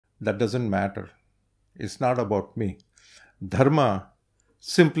that doesn't matter. It's not about me. Dharma,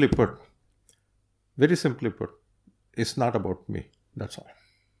 simply put, very simply put, it's not about me. That's all.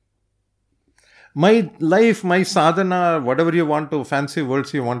 My life, my sadhana, whatever you want to, fancy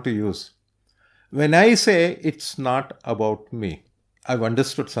words you want to use. When I say it's not about me, I've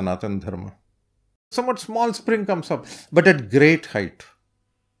understood Sanatana Dharma. Somewhat small spring comes up, but at great height.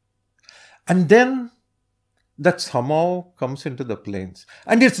 And then that somehow comes into the plains.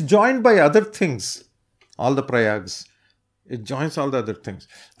 And it's joined by other things, all the prayags. It joins all the other things.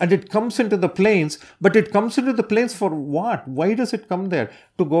 And it comes into the plains, but it comes into the plains for what? Why does it come there?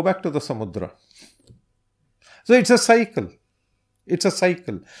 To go back to the Samudra. So it's a cycle. It's a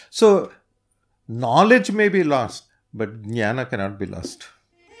cycle. So knowledge may be lost, but jnana cannot be lost.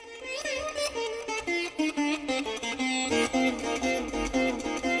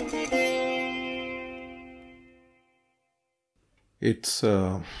 It's,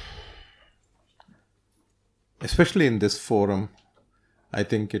 especially in this forum, I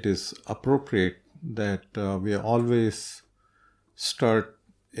think it is appropriate that we always start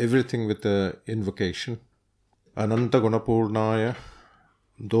everything with the invocation. Ananta Gunapurnaya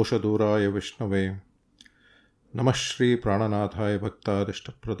Doshaduraya Vishnave Namah Shri Prananathaya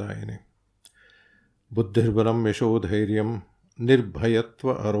Bhaktadishta Pradayane Buddhirbalam Yashodhairyam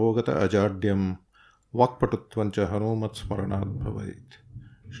Nirbhayatva Arogata Ajadyam Vakpatutvancha Hanumat Smaranat Bhavait.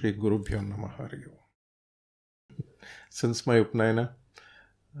 Shri Gurubhyo Namah Hari Om. Since my Upnayana,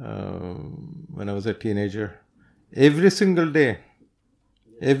 when I was a teenager, every single day,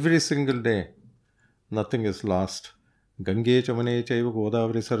 nothing is lost. Gange Chamane Chaiva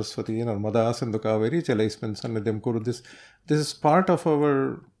Godavari Saraswati Narmada Sindhu Kaveri Chalaisman Sannidhyam Kuru. This is part of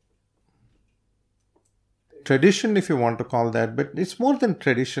our tradition, if you want to call that, but it's more than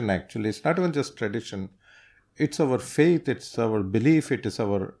tradition actually. It's not even just tradition. It's our faith, it's our belief, it is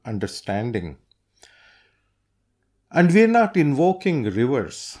our understanding. And we're not invoking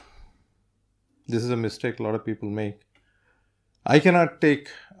rivers. This is a mistake a lot of people make. I cannot take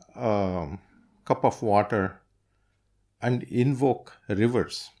a cup of water and invoke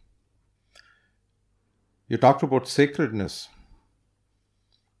rivers. You talked about sacredness.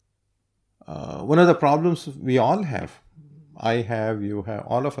 One of the problems we all have, I have, you have,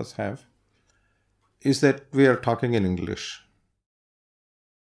 all of us have, is that we are talking in English.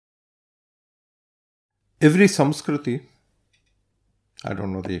 Every Samskriti, I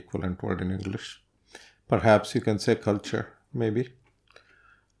don't know the equivalent word in English, perhaps you can say culture, maybe.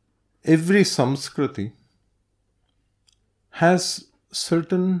 Every Samskriti has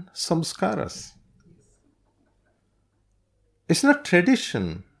certain samskaras. It's not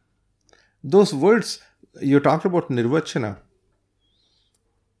tradition. Those words, you talked about nirvachana.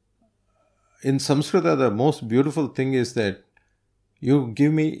 In Samskrita, the most beautiful thing is that you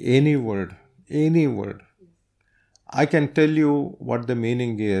give me any word. I can tell you what the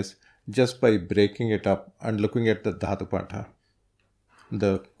meaning is just by breaking it up and looking at the Dhatupatha,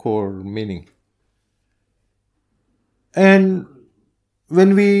 the core meaning. And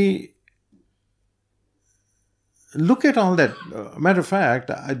when we look at all that, matter of fact,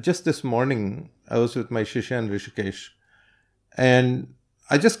 just this morning, I was with my shishya in Rishikesh, and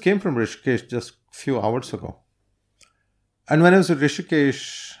I just came from Rishikesh just a few hours ago. And when I was at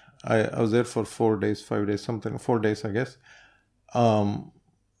Rishikesh, I was there for 4 days, 5 days, something, 4 days, I guess. I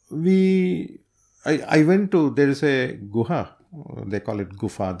went to, there is a guha, they call it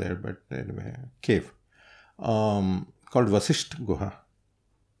gufa there, but anyway, cave, called Vasisht Guha,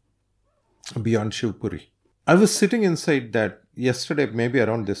 beyond Shivpuri. I was sitting inside that yesterday, maybe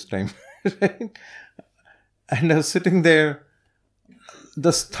around this time, right? And I was sitting there. The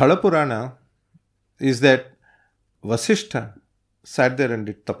Sthala Purana is that Vasishtha sat there and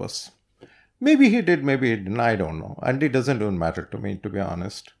did tapas. Maybe he did, maybe he didn't, I don't know. And it doesn't even matter to me, to be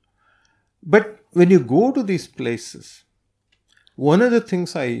honest. But when you go to these places, one of the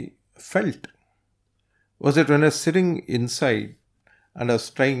things I felt was that when I was sitting inside and I was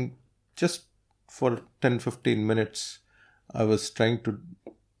trying just for 10-15 minutes, I was trying to,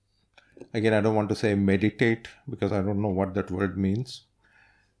 again, I don't want to say meditate because I don't know what that word means.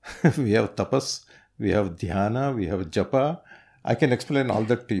 We have tapas, we have dhyana, we have japa. I can explain all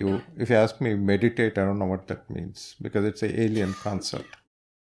that to you. If you ask me meditate, I don't know what that means because it's an alien concept.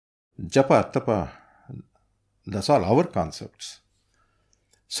 Japa, tapa, that's all our concepts.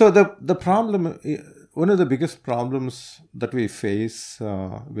 So the problem, one of the biggest problems that we face,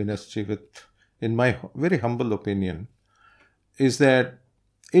 Vinasji, with, in my very humble opinion, is that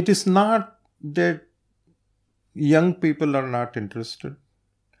it is not that young people are not interested.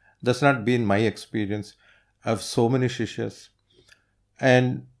 That's not been my experience. I have so many shishyas.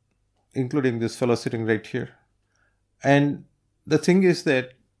 And including this fellow sitting right here. And the thing is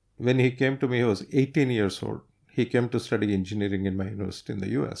that when he came to me, he was 18 years old. He came to study engineering in my university in the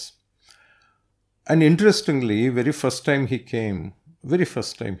US. And interestingly, very first time he came,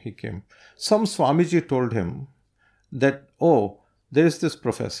 some Swamiji told him that, oh, there is this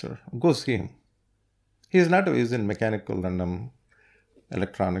professor, go see him. He's in mechanical and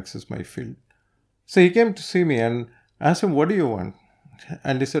electronics is my field. So he came to see me and asked him, what do you want?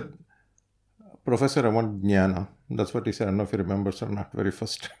 And he said, Professor, I want jnana. That's what he said. I don't know if he remembers or not, very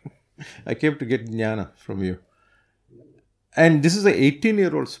first time. I came to get jnana from you. And this is an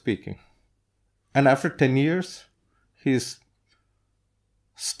 18-year-old speaking. And after 10 years, he's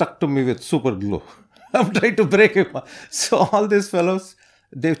stuck to me with super glue. I'm trying to break him. So all these fellows,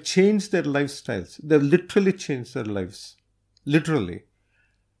 they've changed their lifestyles. They've literally changed their lives. Literally.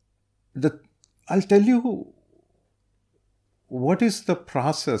 I'll tell you what is the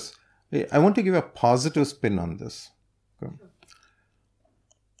process. I want to give a positive spin on this. Okay.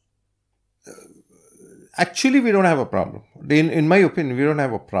 Actually, we don't have a problem. In my opinion, we don't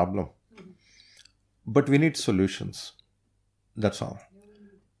have a problem. But we need solutions. That's all.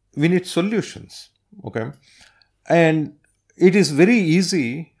 We need solutions. Okay. And it is very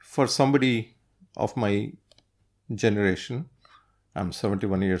easy for somebody of my generation. I'm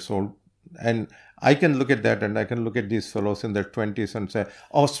 71 years old. And I can look at that and I can look at these fellows in their 20s and say,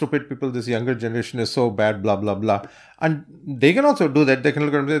 oh, stupid people, this younger generation is so bad, blah, blah, blah. And they can also do that. They can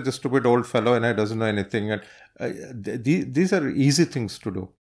look at me, this stupid old fellow and he doesn't know anything. And these are easy things to do.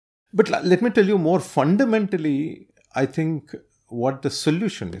 But let me tell you more fundamentally, I think what the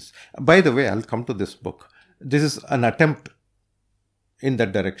solution is. By the way, I'll come to this book. This is an attempt in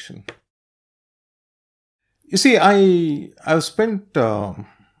that direction. You see, I've spent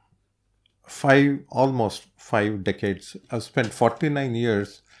almost 5 decades. I've spent 49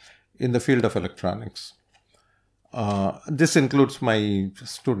 years in the field of electronics. This includes my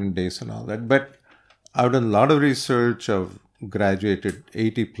student days and all that. But I've done a lot of research. I've graduated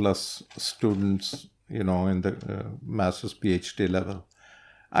 80 plus students, in the master's PhD level.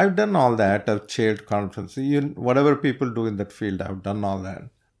 I've done all that. I've chaired conferences. Whatever people do in that field, I've done all that.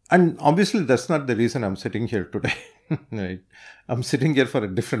 And obviously, that's not the reason I'm sitting here today. Right? I'm sitting here for a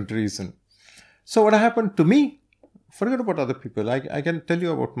different reason. So what happened to me, forget about other people, I can tell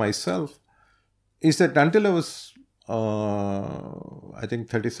you about myself, is that until I was, I think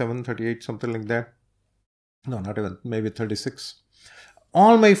 37, 38, something like that. No, not even, maybe 36.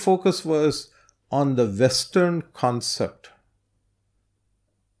 All my focus was on the Western concept.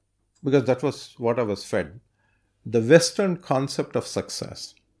 Because that was what I was fed. The Western concept of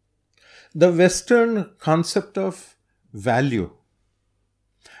success. The Western concept of value.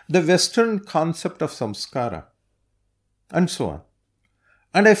 The Western concept of samskara. And so on.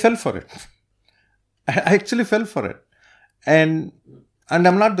 And I fell for it. I actually fell for it. And I'm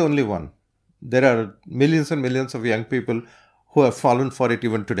not the only one. There are millions and millions of young people who have fallen for it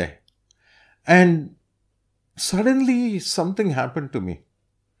even today. And suddenly something happened to me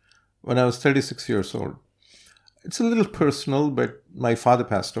when I was 36 years old. It's a little personal, but my father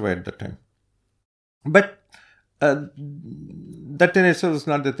passed away at that time. But that in itself is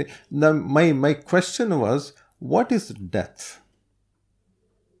not the thing. Now, my question was, what is death?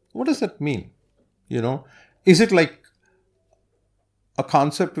 What does that mean? Is it like a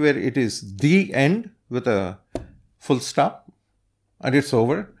concept where it is the end with a full stop and it's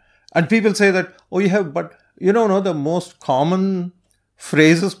over? And people say that, oh, you have, but you don't know the most common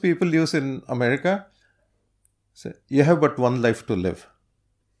phrases people use in America? Say, you have but one life to live.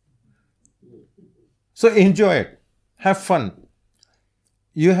 So enjoy it. Have fun.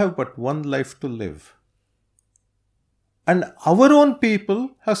 You have but one life to live. And our own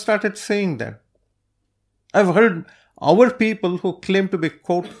people have started saying that. I've heard our people who claim to be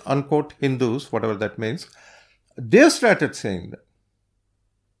quote unquote Hindus, whatever that means, they started saying that.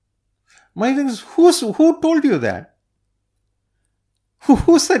 My thing is, who told you that?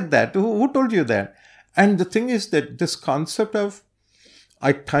 Who said that? Who told you that? And the thing is that this concept of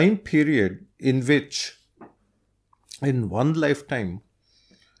a time period in which, in one lifetime,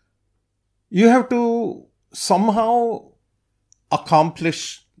 you have to somehow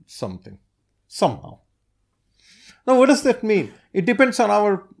accomplish something. Somehow. Now, what does that mean? It depends on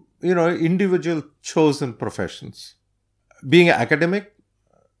our, individual chosen professions. Being an academic,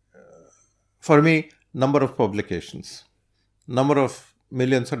 for me, number of publications, number of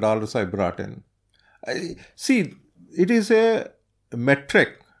millions of dollars I brought in. See, it is a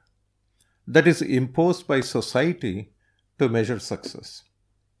metric that is imposed by society to measure success.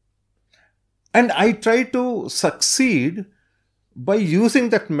 And I try to succeed by using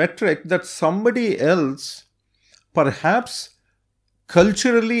that metric that somebody else, perhaps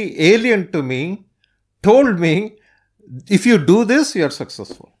culturally alien to me, told me, if you do this, you are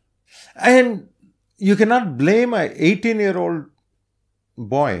successful. And you cannot blame an 18-year-old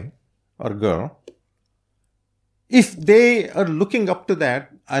boy or girl if they are looking up to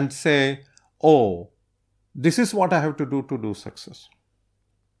that and say, oh, this is what I have to do success.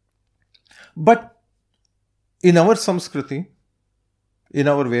 But in our Samskriti, in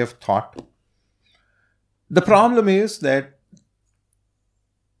our way of thought, the problem is that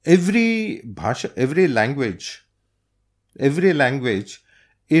every bhasha, every language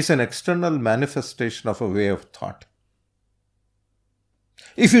is an external manifestation of a way of thought.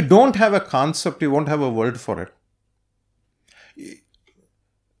 If you don't have a concept, you won't have a word for it.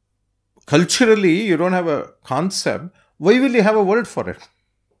 Culturally, you don't have a concept, why will you have a word for it?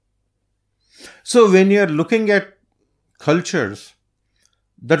 So when you're looking at cultures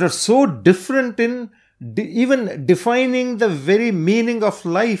that are so different in even defining the very meaning of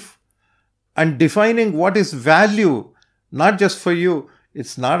life and defining what is value, not just for you,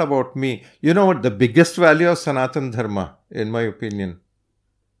 it's not about me. You know what the biggest value of Sanatana Dharma, in my opinion,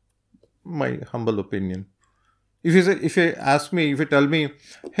 my humble opinion. If you tell me,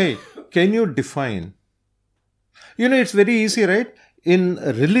 hey, can you define? It's very easy, right? In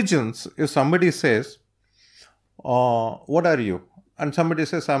religions, if somebody says, what are you? And somebody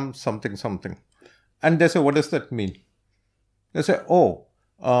says, I'm something. And they say, what does that mean? They say,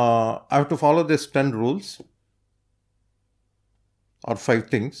 I have to follow these 10 rules or 5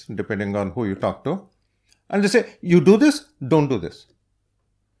 things, depending on who you talk to. And they say, you do this, don't do this.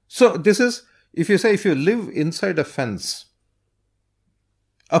 So this is, if you live inside a fence,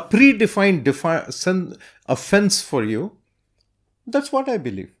 a predefined a fence for you, that's what I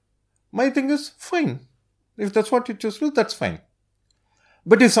believe. My thing is, fine. If that's what you choose to do, that's fine.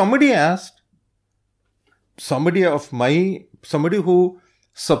 But if somebody asked, somebody who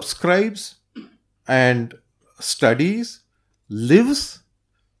subscribes and studies, lives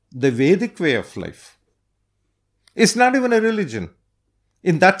the Vedic way of life, it's not even a religion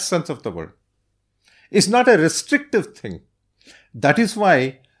in that sense of the word. It's not a restrictive thing. That is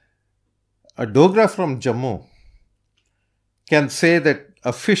why a Dogra from Jammu can say that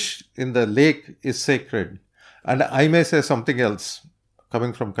a fish in the lake is sacred. And I may say something else,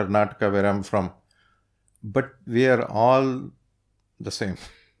 coming from Karnataka, where I'm from. But we are all the same.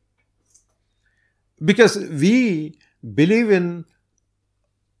 Because we believe in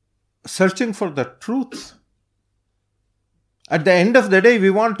searching for the truth. At the end of the day, we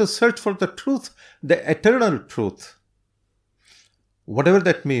want to search for the truth, the eternal truth. Whatever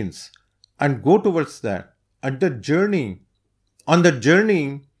that means. And go towards that. On the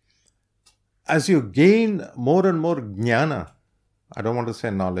journey, as you gain more and more jnana, I don't want to say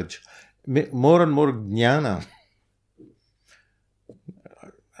knowledge, more and more jnana.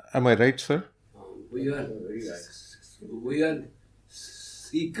 Am I right, sir? We are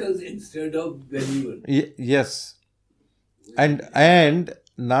seekers instead of believers. Yes. And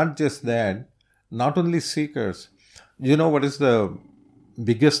not just that, not only seekers. You know what is the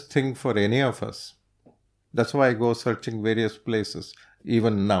biggest thing for any of us? That's why I go searching various places,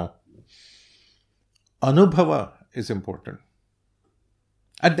 even now. Anubhava is important.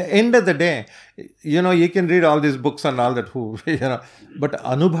 At the end of the day, you can read all these books and all that, but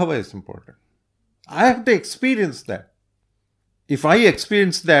Anubhava is important. I have to experience that. If I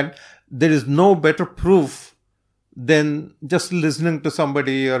experience that, there is no better proof than just listening to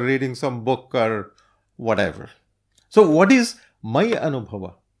somebody or reading some book or whatever. So what is my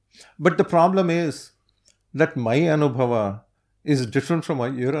Anubhava? But the problem is that my Anubhava is different from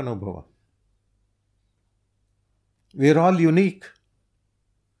your Anubhava. We are all unique.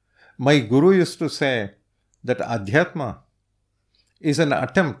 My guru used to say that Adhyatma is an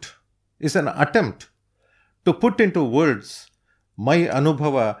attempt to put into words my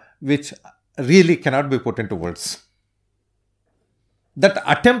Anubhava, which really cannot be put into words. That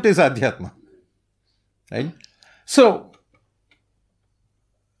attempt is Adhyatma. Right? So,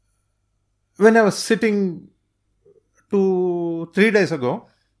 when I was sitting 2-3 days ago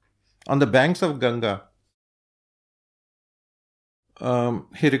on the banks of Ganga,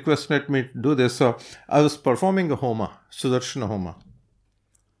 he requested me to do this. So I was performing a Homa, Sudarshana Homa,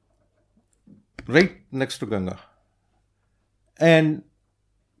 right next to Ganga. And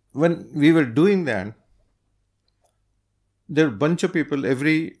when we were doing that, there were a bunch of people,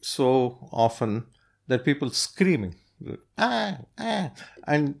 every so often, there are people screaming.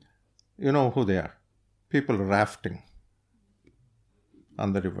 And you know who they are. People rafting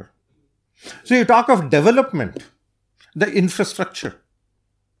on the river. So you talk of development. the infrastructure.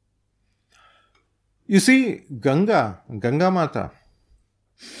 You see, Ganga Mata,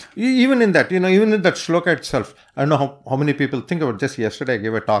 even in that, even in that shloka itself, I don't know how many people think about it. Just yesterday I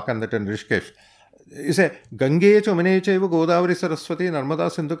gave a talk on that in Rishikesh. You say, Gange Chamane Chaiva Godavari Saraswati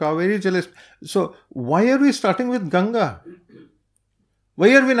Narmada Sindhu Kaveri Jalis. So, why are we starting with Ganga?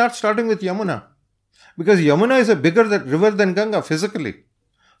 Why are we not starting with Yamuna? Because Yamuna is a bigger river than Ganga physically.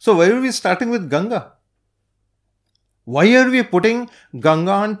 So, why are we starting with Ganga? Why are we putting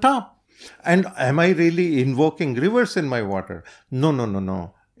Ganga on top? And am I really invoking rivers in my water?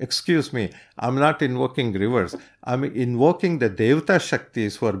 No. Excuse me. I'm not invoking rivers. I'm invoking the Devata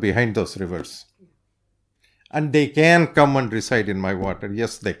Shaktis who are behind those rivers. And they can come and reside in my water.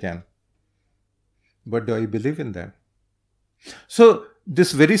 Yes, they can. But do I believe in that? So,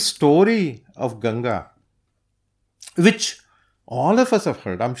 this very story of Ganga, which all of us have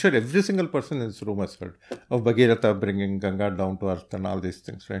heard, I'm sure every single person in this room has heard, of Bhagirath bringing Ganga down to earth and all these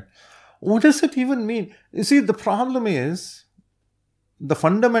things, right? What does it even mean? You see, the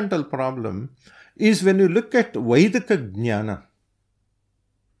fundamental problem is when you look at Vedika Jnana.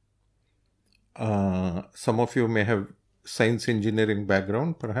 Some of you may have science engineering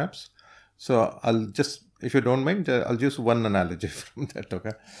background, perhaps. So I'll just, if you don't mind, I'll use one analogy from that,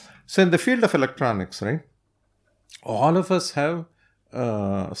 okay? So in the field of electronics, right, all of us have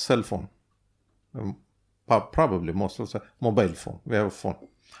a cell phone. Probably most of us have mobile phone. We have a phone.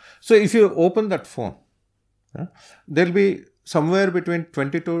 So if you open that phone, there'll be somewhere between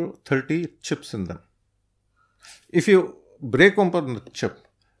 20 to 30 chips in them. If you break open the chip,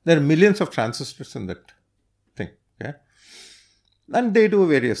 there are millions of transistors in that thing. Okay? And they do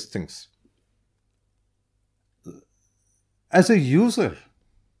various things. As a user,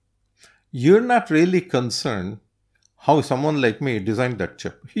 you're not really concerned how someone like me designed that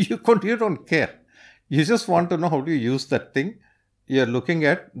chip. You don't care. You just want to know how to use that thing. You're looking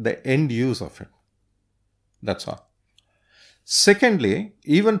at the end use of it. That's all. Secondly,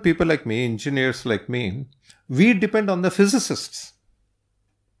 even people like me, engineers like me, we depend on the physicists,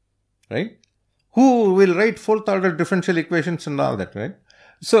 right? Who will write fourth order differential equations and all that, right?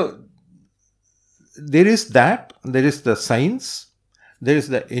 So, there is that, there is the science, there is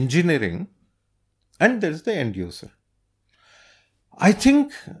the engineering, and there is the end user. I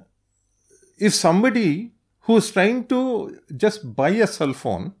think if somebody who is trying to just buy a cell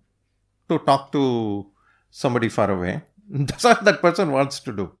phone to talk to somebody far away, that's what that person wants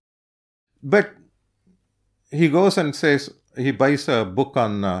to do. But he goes and says, he buys a book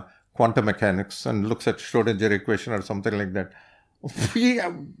on quantum mechanics and looks at Schrodinger equation or something like that.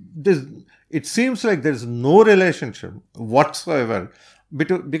 It seems like there's no relationship whatsoever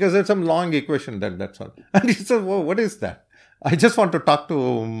because there's some long equation that's all. And he says, "Whoa, what is that? I just want to talk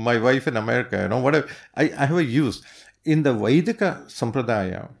to my wife in America, whatever. I have a use." In the Vedika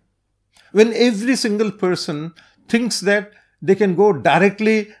Sampradaya, when every single person thinks that they can go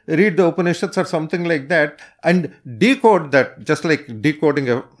directly read the Upanishads or something like that and decode that, just like decoding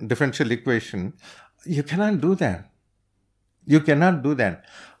a differential equation, you cannot do that. You cannot do that.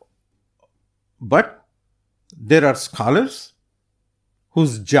 But there are scholars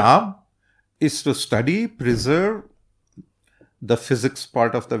whose job is to study, preserve the physics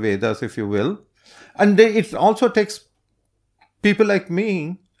part of the Vedas, if you will. And it also takes people like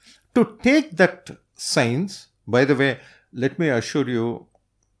me to take that science. By the way, let me assure you,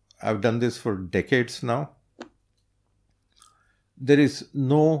 I've done this for decades now. There is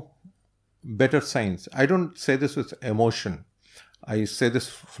no better science. I don't say this with emotion. I say this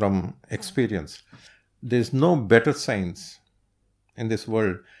from experience. There is no better science in this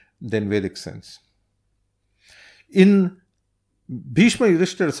world than Vedic science. In Bhishma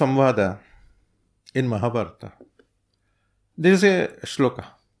Yudhishthira Samvada in Mahabharata, there is a shloka.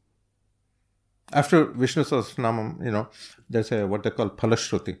 After Vishnu Sahasranamam, there's a what they call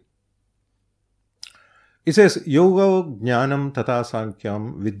Phalashruti. It says, Yoga Jnanam Tata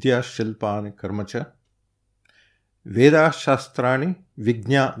Sankyam Vidya Shilpani Karmacha Veda Shastrani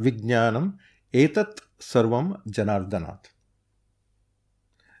Vijnanam Etat Sarvam Janardanat.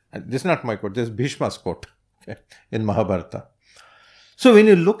 This is not my quote, this is Bhishma's quote in Mahabharata. So when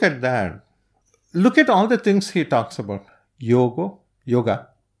you look at that, look at all the things he talks about. Yoga,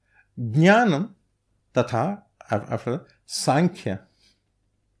 Jnanam, Tatha, after Sankhya,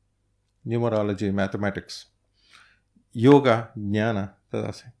 numerology, mathematics, Yoga, Jnana,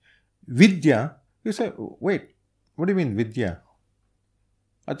 Vidya. You say, wait, what do you mean Vidya?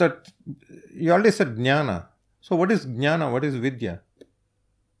 I thought you already said Jnana. So what is Jnana? What is Vidya?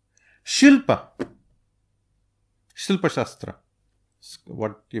 Shilpa Shastra,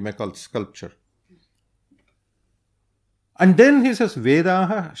 what you may call sculpture. And then he says,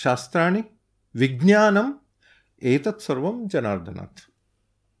 Vedaha Shastrani Vijnanam Etat Sarvam Janardanat.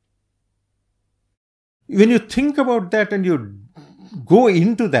 When you think about that and you go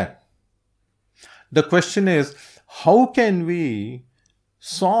into that, the question is, how can we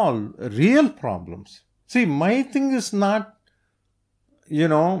solve real problems? See, my thing is not,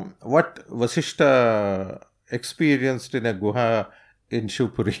 what Vasishta experienced in a guha in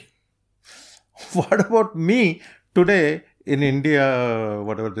Shivpuri. What about me today in India,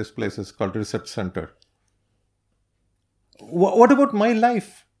 whatever this place is called, Research Center? What about my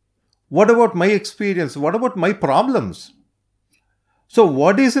life? What about my experience? What about my problems? So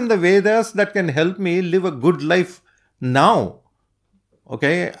what is in the Vedas that can help me live a good life now?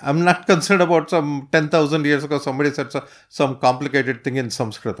 Okay, I'm not concerned about some 10,000 years ago somebody said some complicated thing in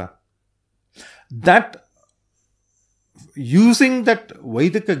Samskrita. That using that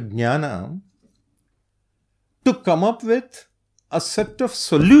Vedika Jnana to come up with a set of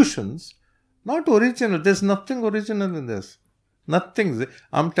solutions, not original. There's nothing original in this. Nothing.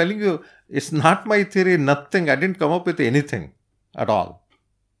 I'm telling you, it's not my theory, nothing. I didn't come up with anything at all.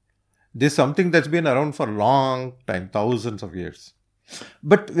 This is something that's been around for a long time, thousands of years.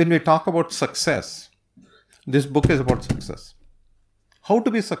 But when we talk about success, this book is about success. How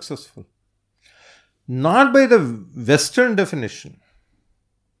to be successful. Not by the Western definition.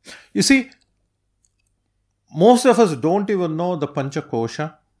 You see, most of us don't even know the Pancha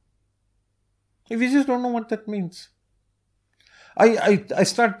Kosha. We just don't know what that means. I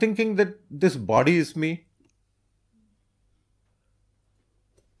start thinking that this body is me.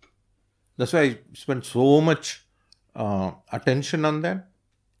 That's why I spend so much attention on that.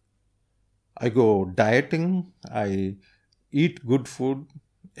 I go dieting, I eat good food,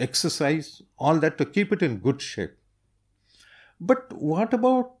 exercise, all that to keep it in good shape. But what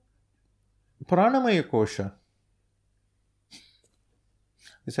about Pranamaya Kosha?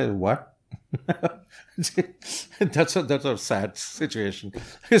 He said, what? That's a sad situation.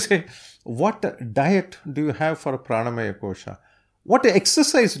 You say, what diet do you have for Pranamaya Kosha? What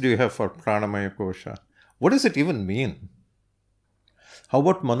exercise do you have for Pranamaya Kosha? What does it even mean? How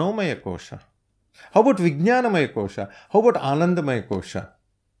about Manomaya Kosha? How about Vijnanamaya Kosha? How about Anandamaya Kosha?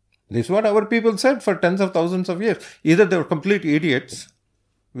 This is what our people said for tens of thousands of years. Either they were complete idiots,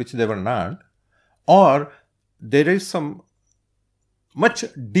 which they were not, or there is some much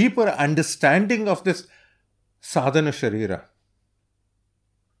deeper understanding of this sadhana sharira.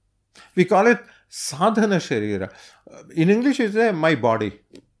 We call it sadhana sharira. In English, it's my body.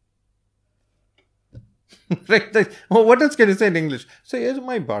 Right? What else can you say in English? Say, it's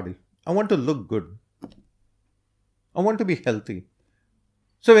my body. I want to look good. I want to be healthy.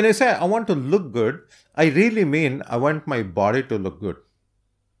 So when I say I want to look good, I really mean I want my body to look good.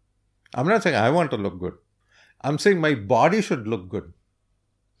 I'm not saying I want to look good. I'm saying my body should look good.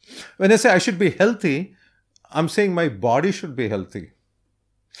 When I say I should be healthy, I'm saying my body should be healthy.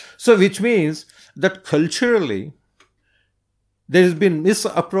 So which means that culturally, there has been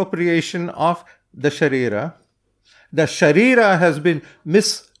misappropriation of the sharira. The sharira has been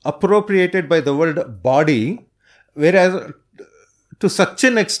misappropriated by the word body, whereas to such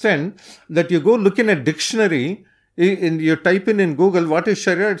an extent that you go look in a dictionary, you type in Google, what is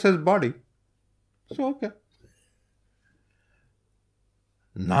sharira? It says body. So, okay.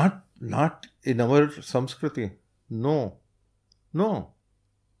 Not in our Samskriti. No.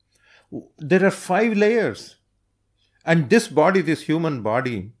 There are 5 layers. And this body, this human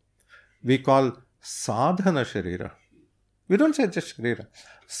body, we call sadhana sharira. We don't say just sharira.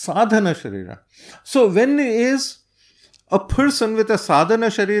 Sadhana sharira. So when is a person with a sadhana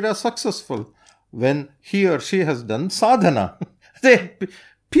sharira successful? When he or she has done sadhana.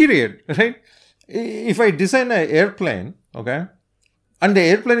 Period. Right? If I design an airplane, okay, and the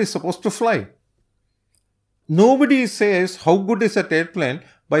airplane is supposed to fly, nobody says how good is that airplane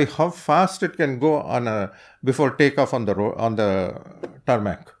by how fast it can go before takeoff on the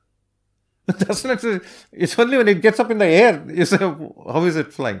tarmac. That's not. It's only when it gets up in the air you say, how is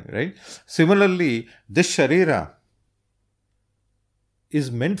it flying, right? Similarly, this sharira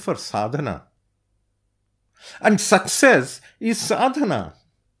is meant for sadhana. And success is sadhana.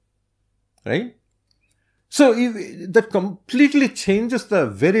 Right? So that completely changes the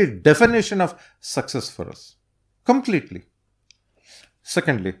very definition of success for us. Completely.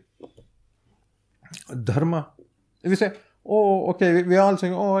 Secondly, dharma. If we say, oh, okay, we are all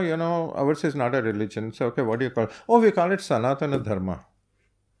saying, oh, ours is not a religion. So, okay, what do you call it? Oh, we call it Sanatana Dharma.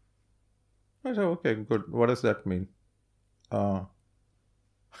 I say, okay, good. What does that mean?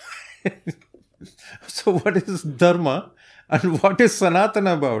 So, what is dharma and what is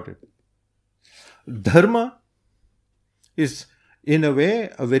Sanatana about it? Dharma is in a way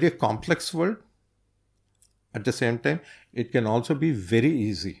a very complex world. At the same time, it can also be very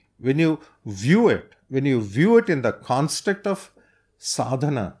easy. When you view it in the construct of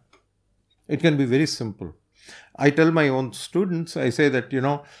sadhana, it can be very simple. I tell my own students, I say that,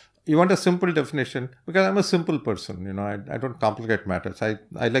 you want a simple definition, because I'm a simple person, I don't complicate matters. I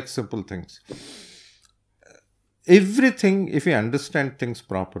like simple things. Everything, if you understand things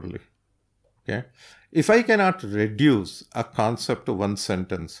properly, okay, if I cannot reduce a concept to one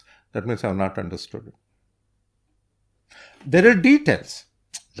sentence, that means I have not understood it. There are details.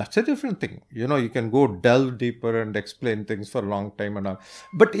 That's a different thing. You can go delve deeper and explain things for a long time and all.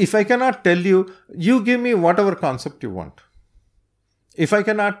 But if I cannot tell you, you give me whatever concept you want. If I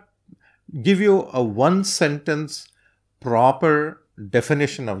cannot give you a one sentence proper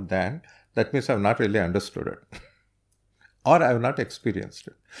definition of that, that means I have not really understood it. Or I have not experienced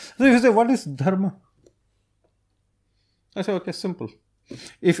it. So if you say, what is dharma? I say, okay, simple.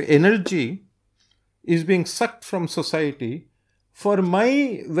 If energy is being sucked from society for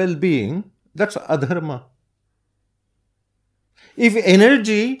my well-being, that's adharma. If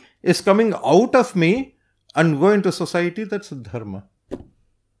energy is coming out of me and going to society, that's dharma.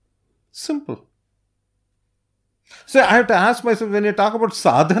 Simple. So I have to ask myself, when you talk about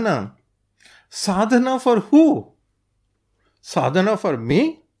sadhana for who? Sadhana for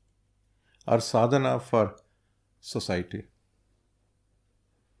me or sadhana for society?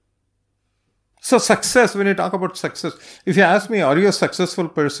 So success, when you talk about success, if you ask me, are you a successful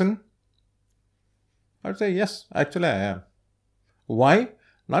person? I'd say, yes, actually I am. Why?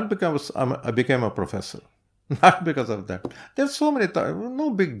 Not because I became a professor. Not because of that. There's so many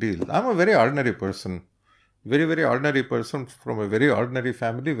no big deal. I'm a very ordinary person. Very, very ordinary person from a very ordinary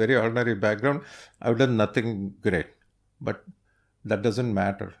family, very ordinary background. I've done nothing great. But that doesn't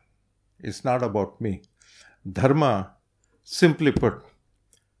matter. It's not about me. Dharma, simply put,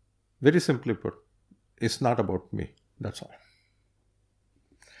 very simply put, it's not about me. That's all.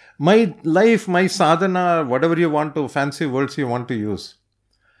 My life, my sadhana, whatever you want to, fancy words you want to use.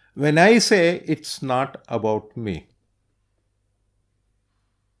 When I say it's not about me,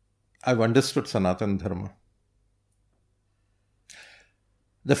 I've understood Sanatana Dharma.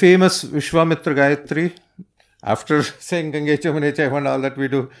 The famous Vishwamitra Gayatri, after saying Gange Chamane Chaiva and all that, we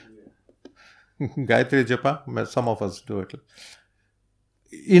do Gayatri Japa. Some of us do it.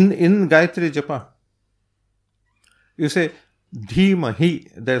 In Gayatri Japa, you say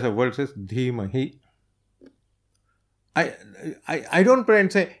Dhimahi. There's a word that says Dhimahi. I don't pray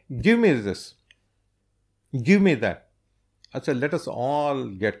and say, give me this, give me that. I say, let us all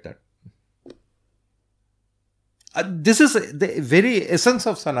get that. This is the very essence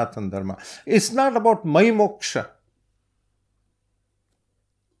of Sanatana Dharma. It's not about my moksha.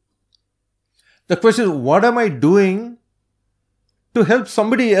 The question is, what am I doing to help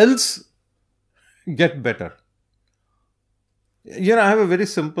somebody else get better? I have a very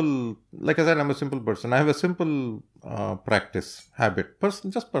simple, like I said, I'm a simple person. I have a simple practice, habit,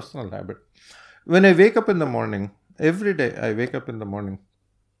 just personal habit. When I wake up in the morning, every day I wake up in the morning,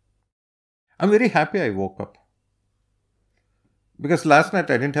 I'm very happy I woke up. Because last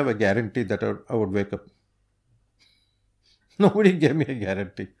night I didn't have a guarantee that I would wake up. Nobody gave me a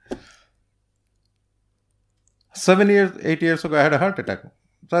guarantee. 8 years ago, I had a heart attack.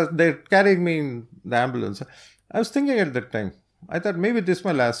 So they're carrying me in the ambulance. I was thinking at that time, I thought maybe this is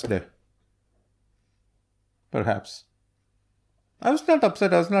my last day. Perhaps. I was not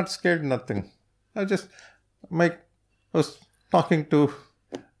upset. I was not scared. Nothing. I was talking to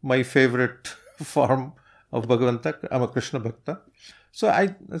my favorite form of Bhagavanta. I'm a Krishna Bhakta. So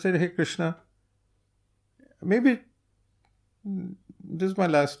I said, hey Krishna, maybe this is my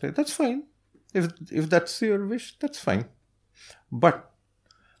last day. That's fine. If that's your wish, that's fine. But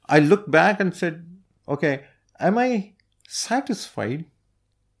I looked back and said, okay, am I satisfied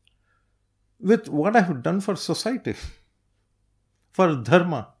with what I have done for society, for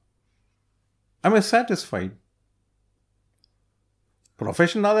dharma? Am I satisfied?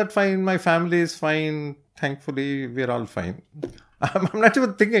 Profession, now that fine, my family is fine, thankfully we're all fine. I'm not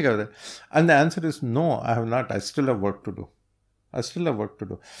even thinking of that. And the answer is no, I have not. I still have work to do.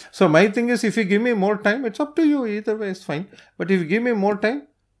 So my thing is, if you give me more time, it's up to you. Either way is fine. But if you give me more time,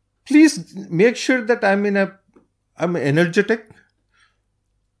 please make sure that I'm energetic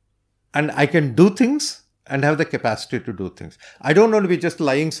and I can do things and have the capacity to do things. I don't want to be just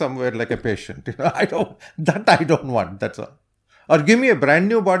lying somewhere like a patient. I don't want. That's all. Or give me a brand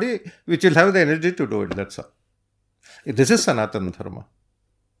new body which will have the energy to do it. That's all. This is Sanatana Dharma.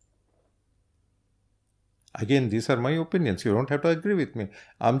 Again, these are my opinions. You don't have to agree with me.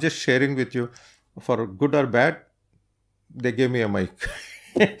 I'm just sharing with you. For good or bad, they gave me a mic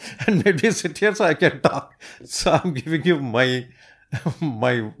and made me sit here so I can talk. So I'm giving you my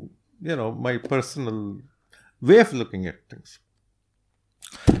my personal way of looking at things.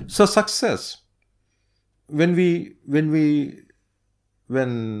 So success, when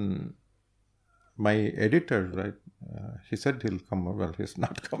my editor, right, he said he'll come. Well, he's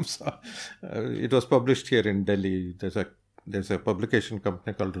not come. So it was published here in Delhi. There's a publication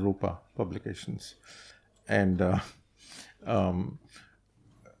company called Rupa Publications, and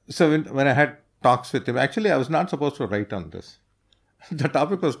so when I had talks with him, actually I was not supposed to write on this. The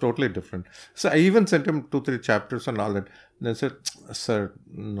topic was totally different. So I even sent him 2-3 chapters and all that. And I said, sir,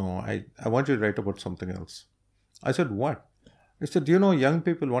 no, I want you to write about something else. I said, what? He said, young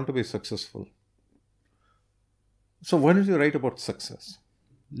people want to be successful. So why don't you write about success?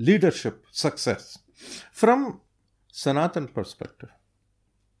 Leadership, success. From Sanatan perspective.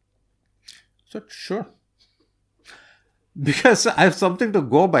 I said, sure. Because I have something to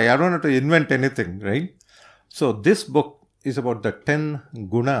go by. I don't have to invent anything, right? So this book is about the 10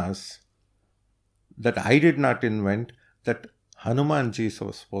 Gunas that I did not invent, that Hanumanji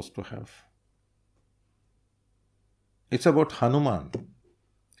was supposed to have. It's about Hanuman.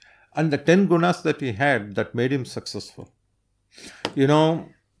 And the 10 Gunas that he had that made him successful.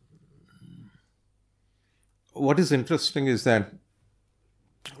 What is interesting is that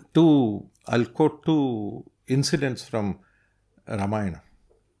I'll quote 2 incidents from Ramayana.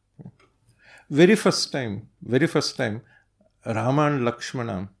 Very first time, Rama and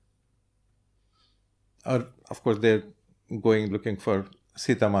Lakshmana are, of course, they're going looking for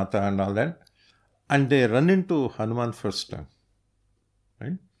Sita Mata and all that, and they run into Hanuman first time,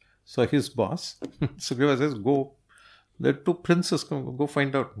 right? So his boss, Sugriva, says, go, there are 2 princes, go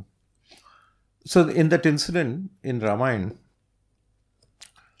find out. So in that incident in Ramayana,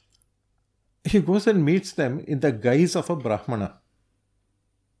 he goes and meets them in the guise of a Brahmana.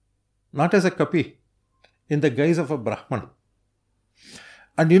 Not as a kapi, in the guise of a Brahman.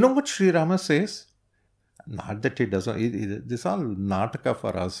 And you know what Sri Rama says? Not that he doesn't, this is all nataka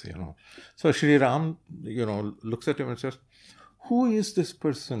for us, So Sri Ram, looks at him and says, who is this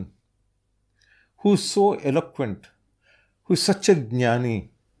person who is so eloquent, who is such a jnani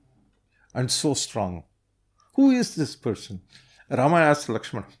and so strong? Who is this person? Rama asks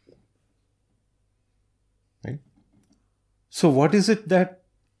Lakshmana. Right? So what is it that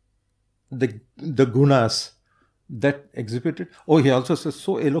the Gunas that exhibited? Oh, he also says,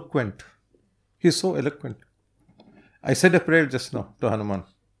 so eloquent. He is so eloquent. I said a prayer just now to Hanuman.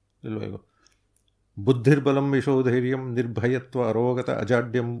 Buddhir balam vishodhairyam nirbhayatva arogata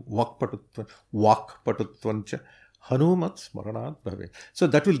ajadyam vakpatutvancha hanumat smaranat bhave. So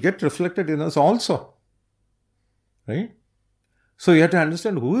that will get reflected in us also. Right? So you have to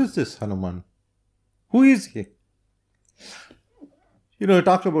understand, who is this Hanuman? Who is he? We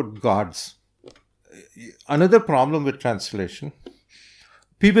talked about gods. Another problem with translation.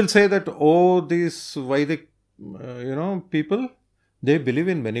 People say that, these Vedic, people, they believe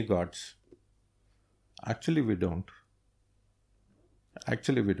in many gods. Actually, we don't.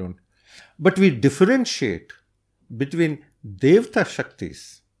 But we differentiate between Devta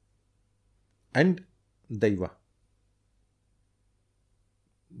Shaktis and Daiva.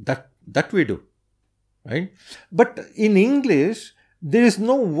 That we do. Right? But in English, there is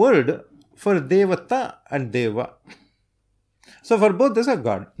no word for Devata and Deva. So for both, there's a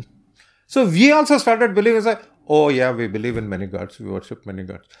God. So we also started believing, we believe in many gods, we worship many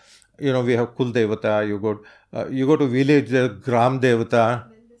gods. We have Kul Devata, you go to village, Gram Devata,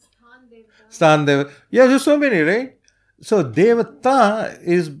 Sthan Devata. Yeah, there's so many, right? So Devata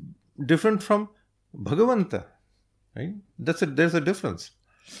is different from Bhagavanta, right? There's a difference.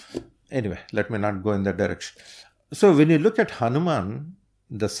 Anyway, let me not go in that direction. So when you look at Hanuman,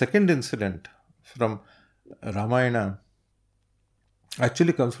 the second incident from Ramayana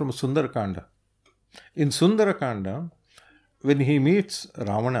actually comes from Sundarakanda. In Sundarakanda, when he meets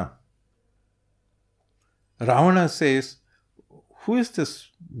Ravana, Ravana says, who is this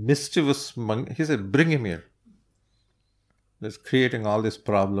mischievous monk? He said, bring him here. He's creating all this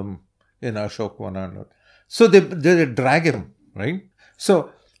problem in Ashokvana. So they drag him, right?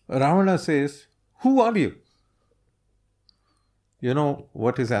 So Ravana says, who are you? You know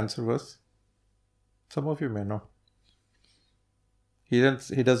what his answer was? Some of you may know. He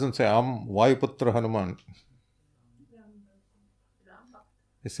doesn't say, Am Vayuputra Hanuman.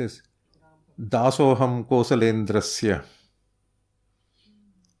 He says, Dasoham Kosalendrasya.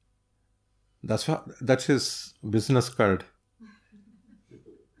 That's his business card.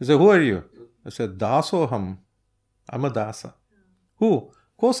 He said, who are you? I said, Dasoham. I'm a Dasa. Who?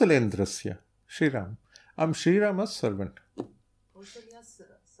 Kosalendrasya. Shri Ram. I'm Sri Rama's servant. Kaushalya's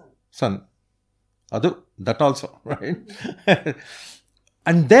son. Son. That also, right?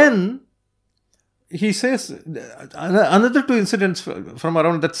 And then he says, another two incidents from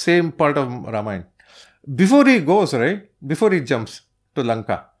around that same part of Ramayana. Before he goes, right? Before he jumps to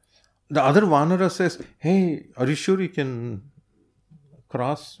Lanka, the other Vanara says, hey, are you sure you can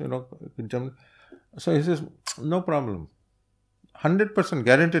cross, jump? So he says, no problem. 100%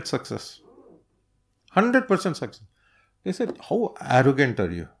 guaranteed success. 100% success. He said, how arrogant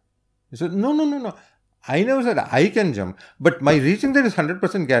are you? He said, no. I never said I can jump, but my reaching there is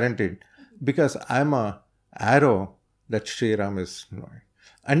 100% guaranteed because I'm a arrow that Sri Ram is knowing.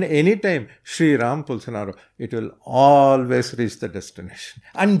 And anytime Sri Ram pulls an arrow, it will always reach the destination.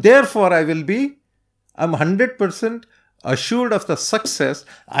 And therefore, I'm 100% assured of the success.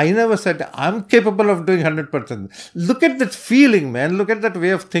 I never said I'm capable of doing 100%. Look at that feeling, man. Look at that way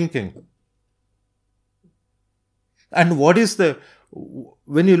of thinking. And what is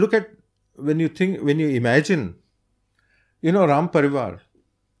when you imagine, Ram Parivar,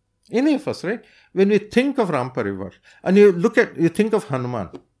 any of us, right? When we think of Ram Parivar and you think of Hanuman,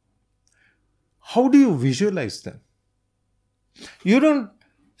 how do you visualize them? You don't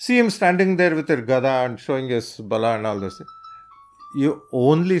see him standing there with a gada and showing his bala and all this. You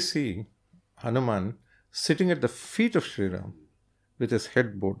only see Hanuman sitting at the feet of Sri Ram with his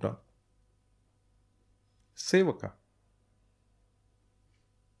head bowed down. Sevaka.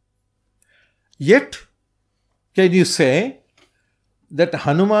 Yet, can you say that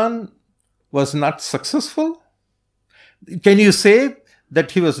Hanuman was not successful? Can you say that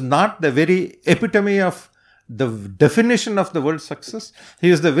he was not the very epitome of the definition of the word success?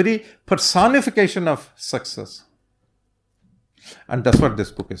 He is the very personification of success. And that's what this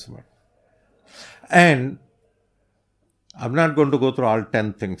book is about. And I'm not going to go through all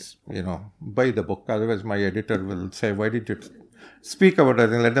 10 things, buy the book. Otherwise, my editor will say, why did you speak about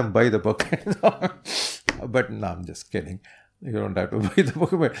it? And let them buy the book. But no, I'm just kidding. You don't have to buy the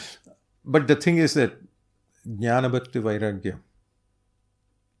book. But the thing is that Jnana Bhakti Vairagya.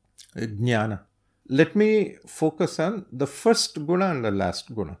 Jnana. Let me focus on the first guna and the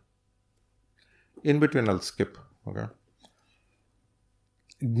last guna. In between, I'll skip. Okay.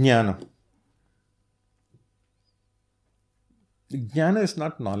 Jnana. Jnana is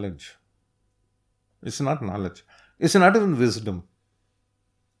not knowledge. It's not knowledge. It's not even wisdom.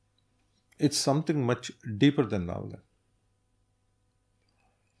 It's something much deeper than all that.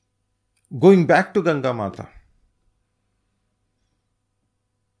 Going back to Ganga Mata.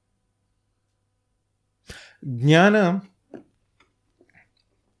 Jnana,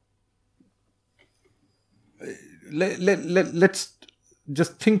 let's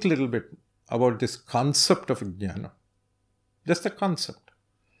just think a little bit about this concept of Jnana. Just a concept.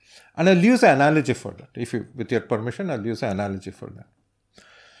 And I'll use an analogy for that. With your permission, I'll use an analogy for that.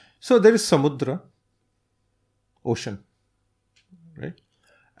 So there is Samudra, ocean, right?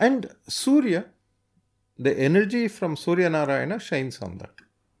 And Surya, the energy from Surya Narayana shines on that.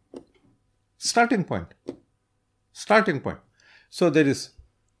 Starting point. So there is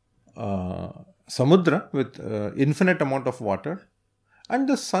Samudra with infinite amount of water and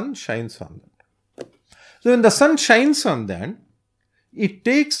the sun shines on that. So when the sun shines on that, it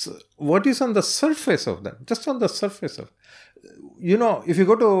takes what is on the surface of that, just on the surface of, if you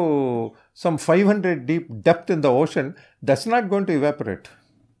go to some 500 deep depth in the ocean, that's not going to evaporate.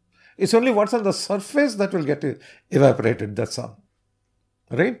 It's only what's on the surface that will get evaporated, that's all.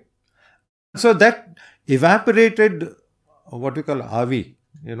 Right? So that evaporated, what we call avi,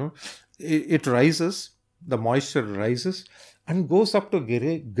 it rises, the moisture rises and goes up to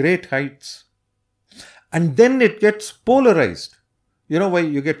great heights. And then it gets polarized. You know why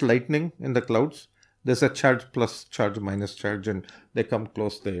you get lightning in the clouds? There's a charge plus charge minus charge and they come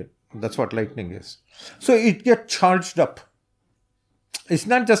close there. That's what lightning is. So it gets charged up. It's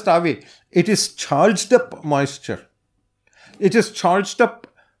not just avi. It is charged up moisture. It is charged up.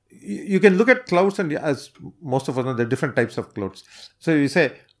 You can look at clouds and as most of us know, there are different types of clouds. So you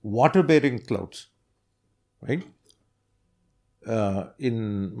say water-bearing clouds, right?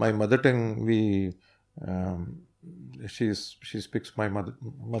 In my mother tongue, she speaks my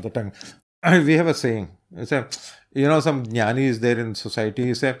mother tongue. We have a saying. We say, some jnani is there in society.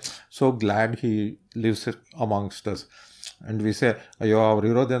 He say, so glad he lives amongst us. And we say, ayo, avaru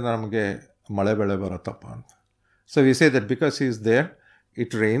irodinda namage male bele barattappa. So we say that because he is there,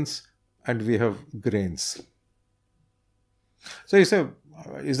 it rains and we have grains. So you say,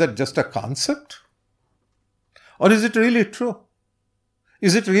 is that just a concept? Or is it really true?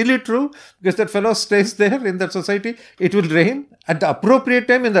 Is it really true? Because that fellow stays there in that society, it will rain at the appropriate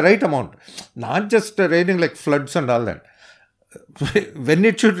time in the right amount. Not just raining like floods and all that. When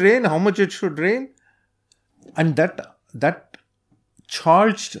it should rain, how much it should rain. And that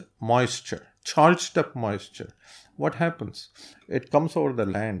charged up moisture, what happens? It comes over the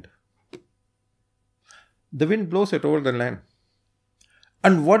land. The wind blows it over the land.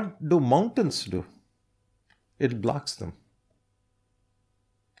 And what do mountains do? It blocks them.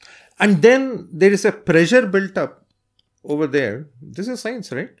 And then there is a pressure built up over there. This is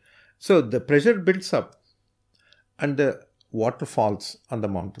science, right? So the pressure builds up and the water falls on the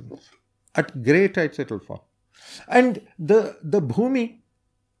mountains. At great heights it will fall. And the bhumi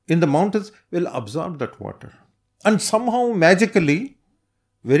in the mountains will absorb that water. And somehow magically,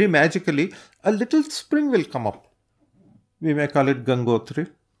 very magically, a little spring will come up. We may call it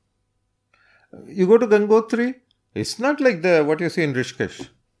Gangotri. You go to Gangotri, it's not like what you see in Rishikesh.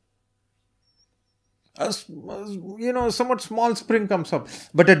 Somewhat small spring comes up,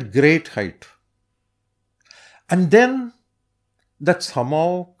 but at great height. And then that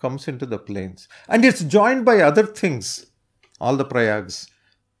somehow comes into the plains. And it's joined by other things, all the prayags.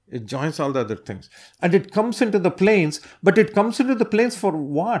 It joins all the other things. And it comes into the plains, but it comes into the plains for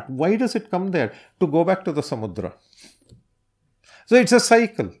what? Why does it come there? To go back to the Samudra. So it's a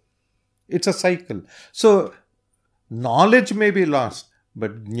cycle. It's a cycle. So knowledge may be lost,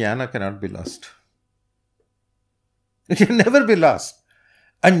 but jnana cannot be lost. It can never be lost.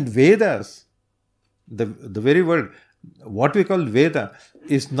 And Vedas, the very word, what we call Veda,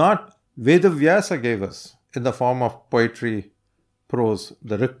 is not Veda Vyasa gave us in the form of poetry, prose,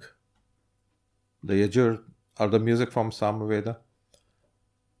 the Rik, the Yajur, or the music from Samaveda.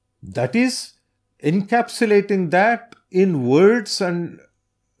 That is encapsulating that in words and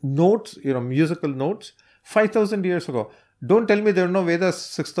notes, musical notes, 5,000 years ago. Don't tell me there are no Vedas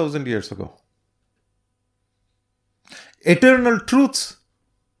 6,000 years ago. Eternal truths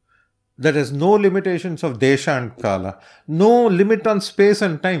that has no limitations of desha and kala, no limit on space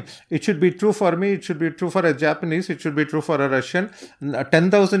and time. It should be true for me, it should be true for a Japanese, it should be true for a Russian.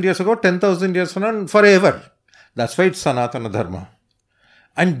 10,000 years ago, 10,000 years from now, and forever. That's why it's Sanatana Dharma.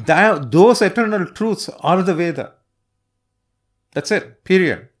 And those eternal truths are the Veda. That's it,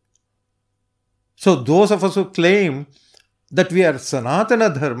 period. So those of us who claim that we are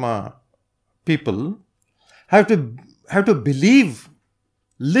Sanatana Dharma people have to believe,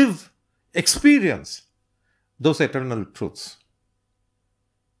 live, experience those eternal truths.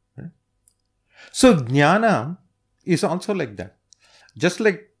 Right? So jnana is also like that. Just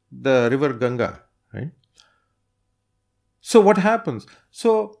like the river Ganga. Right? So what happens?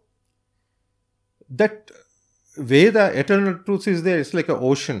 So that Veda, eternal truths is there. It's like an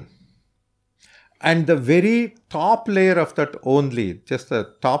ocean. And the very top layer of that only, just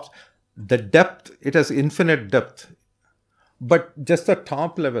the tops, the depth, it has infinite depth. But just the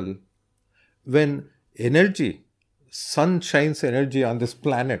top level, when energy, sun shines energy on this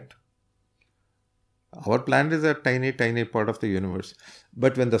planet, our planet is a tiny, tiny part of the universe.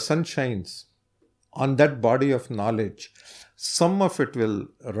 But when the sun shines on that body of knowledge, some of it will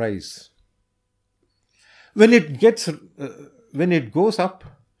rise. When it goes up,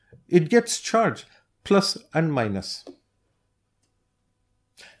 it gets charged, plus and minus.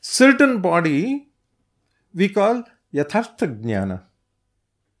 Certain body we call Yathartha Jnana.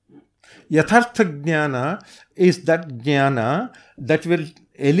 Yathartha Jnana is that Jnana that will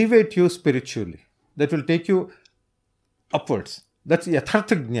elevate you spiritually, that will take you upwards. That's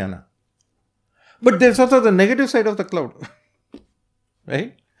Yathartha Jnana. But there's also the negative side of the cloud.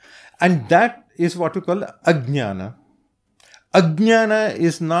 Right? And that is what we call Ajnana. Ajnana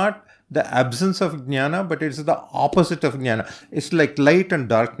is not the absence of jnana, but it's the opposite of jnana. It's like light and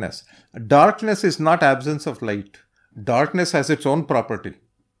darkness. Darkness is not absence of light. Darkness has its own property.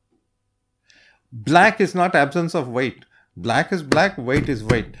 Black is not absence of white. Black is black, white is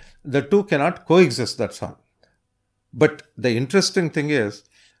white. The two cannot coexist, that's all. But the interesting thing is,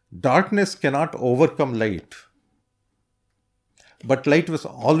 darkness cannot overcome light. But light will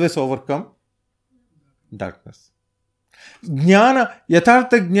always overcome darkness. Jnana,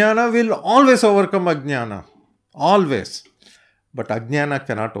 Yathartha Jnana will always overcome Ajnana. Always. But Ajnana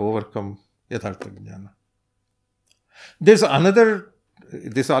cannot overcome Yathartha Jnana. There's another,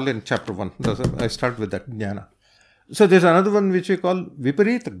 this is all in chapter 1. I start with that Jnana. So there's another one which we call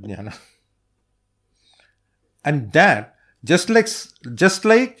Viparita Jnana. And that, just like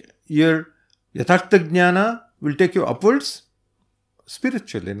your Yathartha Jnana will take you upwards,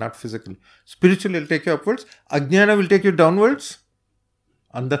 spiritually, not physically. Spiritually will take you upwards. Ajnana will take you downwards.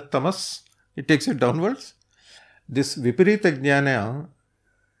 Andha tamas, it takes you downwards. This Viparita Jnana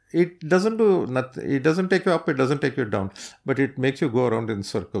it doesn't do nothing. It doesn't take you up, it doesn't take you down, but it makes you go around in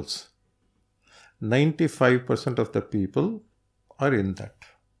circles. 95% of the people are in that.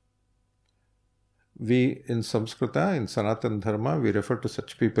 We, in Samskrita, in Sanatana Dharma, we refer to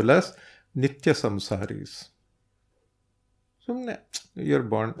such people as Nitya Samsaris. So, you're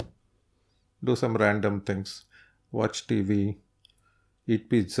born, do some random things, watch TV, eat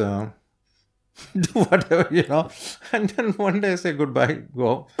pizza, do whatever, and then one day say goodbye,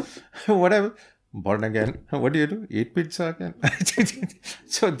 go, whatever, born again. What do? Eat pizza again.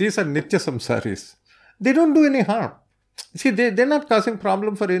 So these are Nitya Samsaris. They don't do any harm. See, they're not causing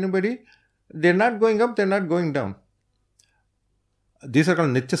problem for anybody. They're not going up, they're not going down. These are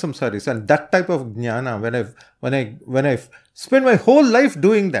called Nitya Samsaris, and that type of jnana, when I spend my whole life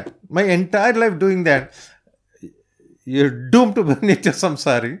doing that, my entire life doing that, you're doomed to be Nitya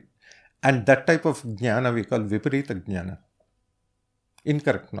Samsari. And that type of jnana we call Viparita jnana.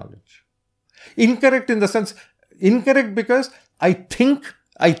 Incorrect knowledge. Incorrect in the sense, incorrect because I think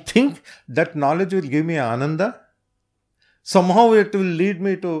that knowledge will give me ananda. Somehow it will lead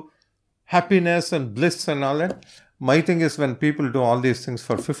me to happiness and bliss and all that. My thing is, when people do all these things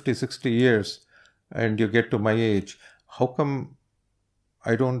for 50, 60 years and you get to my age, how come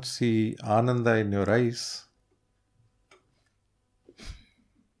I don't see ananda in your eyes?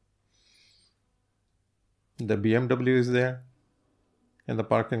 The BMW is there in the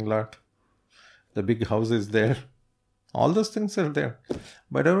parking lot. The big house is there. All those things are there.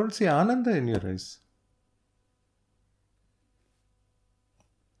 But I don't see ananda in your eyes.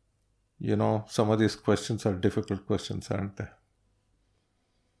 Some of these questions are difficult questions, aren't they?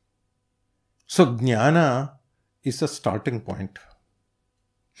 So, jnana is a starting point.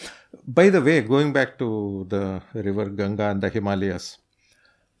 By the way, going back to the river Ganga and the Himalayas.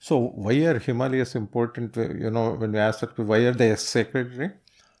 So, why are Himalayas important? When we ask that, why are they sacred? Right?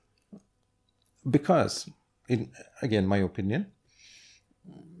 Because, again, my opinion,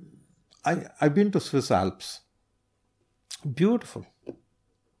 I've been to Swiss Alps. Beautiful.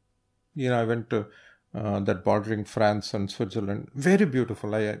 I went to that bordering France and Switzerland. Very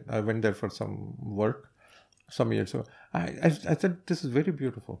beautiful. I went there for some work some years ago. I said, this is very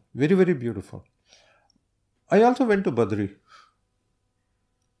beautiful. Very, very beautiful. I also went to Badri.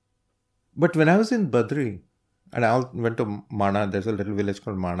 But when I was in Badri, and I went to Mana, there's a little village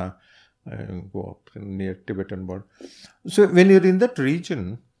called Mana, I go up near Tibetan border. So when you're in that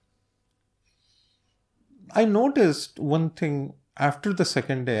region, I noticed one thing. After the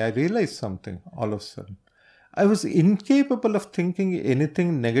second day, I realized something all of a sudden. I was incapable of thinking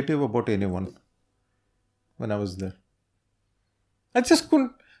anything negative about anyone when I was there. I just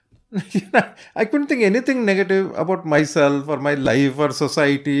couldn't. I couldn't think anything negative about myself or my life or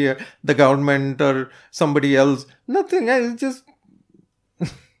society, or the government or somebody else. Nothing. I was just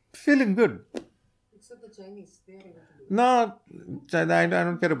feeling good. Except the Chinese, they are able to do it. No, I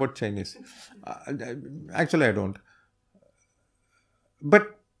don't care about Chinese. Actually, I don't.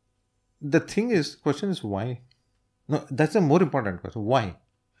 But the question is why? No, that's a more important question. Why?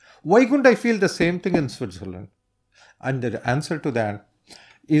 Why couldn't I feel the same thing in Switzerland? And the answer to that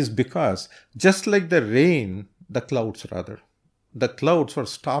is because just like the clouds were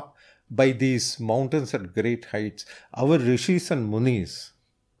stopped by these mountains at great heights. Our rishis and munis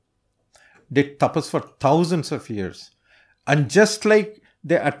did tapas for thousands of years. And just like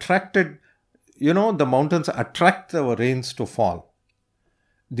they attracted, the mountains attract our rains to fall.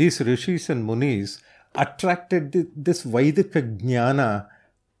 These rishis and munis attracted this Vedika jnana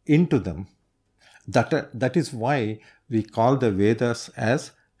into them. That is why we call the Vedas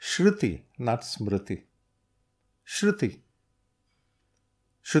as Shruti, not Smriti. Shruti.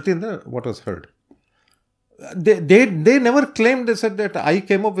 Shruti in what was heard. They never claimed, they said that I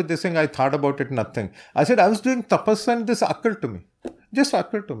came up with this thing, I thought about it, nothing. I said I was doing tapas and this occurred to me. Just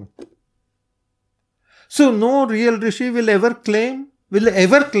occurred to me. So no real rishi will ever claim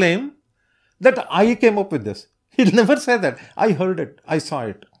that I came up with this. He'll never say that. I heard it. I saw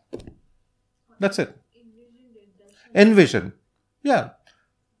it. That's it. Envision. Yeah.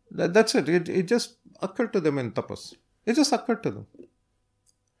 That's it. It just occurred to them in tapas. It just occurred to them.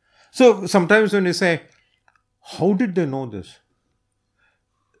 So sometimes when you say, how did they know this?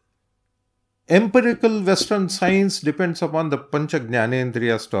 Empirical Western science depends upon the pancha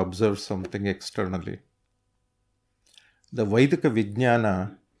jnanendriyas to observe something externally. The Vedika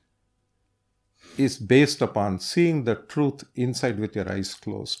Vijnana is based upon seeing the truth inside with your eyes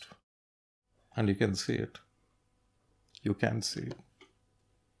closed. And you can see it. You can see it.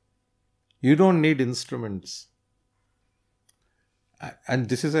 You don't need instruments. And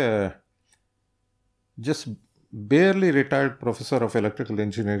this is just barely retired professor of electrical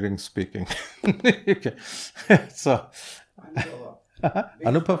engineering speaking. Okay. So,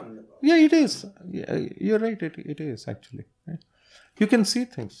 Anubhav. Yeah, it is. Yeah, you're right. It is actually. Right? You can see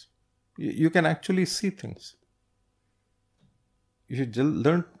things. You can actually see things. You should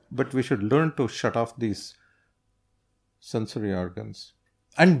learn, but we should learn to shut off these sensory organs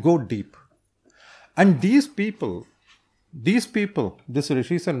and go deep. And these people, these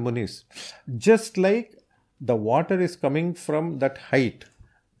rishis and munis, just like the water is coming from that height,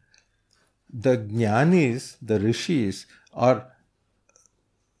 the jnanis, the rishis, are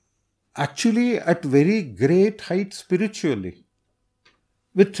actually at very great height spiritually,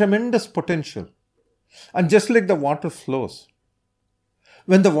 with tremendous potential. And just like the water flows,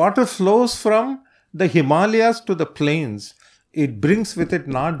 when the water flows from the Himalayas to the plains, it brings with it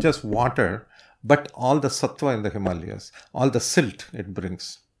not just water, but all the sattva in the Himalayas, all the silt it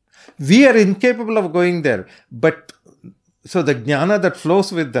brings. We are incapable of going there, but so the jnana that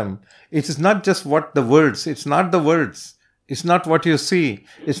flows with them, it is not just what the words, it's not the words, it's not what you see,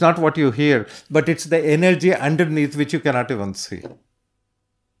 it's not what you hear, but it's the energy underneath which you cannot even see.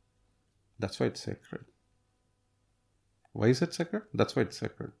 That's why it's sacred. Why is it sacred? That's why it's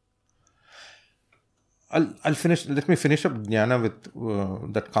sacred. I'll finish. Let me finish up jnana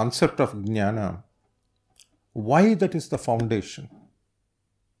with that concept of jnana. Why that is the foundation.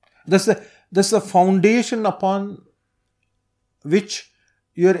 That's the foundation upon which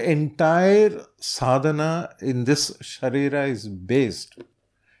your entire sadhana in this sharira is based.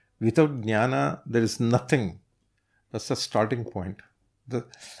 Without jnana, there is nothing. That's the starting point.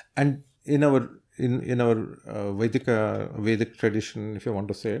 And in our Vedic tradition, if you want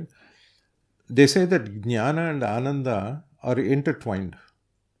to say it, they say that jnana and ananda are intertwined.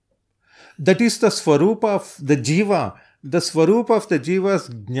 That is the swarupa of the jiva. The swarupa of the jiva is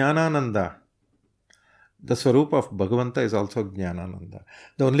jnanananda. The swarupa of Bhagavanta is also jnanananda.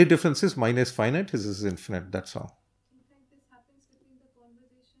 The only difference is mine is finite, his is infinite. That's all. Do you think this happens between the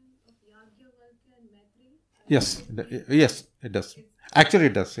conversation of Yajnavalkya and Maitri? Yes, it does. Actually,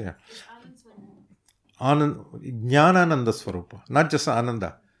 it does, yeah. Jnanananda Swarupa, not just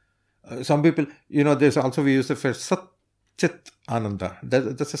Ananda. Some people, there's also, we use the phrase Sat Chit Ananda.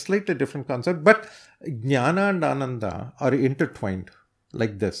 That's a slightly different concept, but Jnana and Ananda are intertwined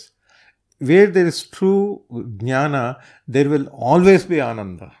like this. Where there is true Jnana, there will always be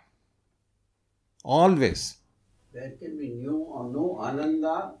Ananda. Always. There can be no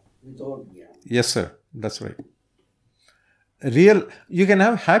Ananda without Jnana. Yes, sir. That's right. You can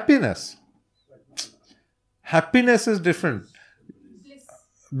have happiness. Happiness is different.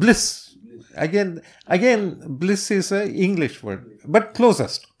 Bliss. Again, bliss is an English word, but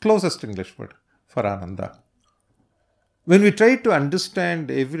closest English word for Ananda. When we try to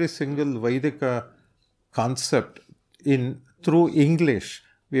understand every single Vedic concept through English,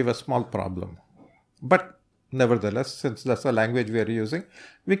 we have a small problem. But nevertheless, since that's the language we are using,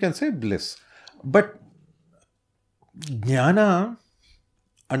 we can say bliss. But jnana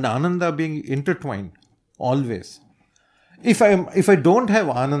and ananda being intertwined always. If I don't have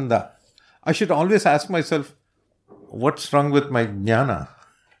ananda, I should always ask myself, what's wrong with my jnana?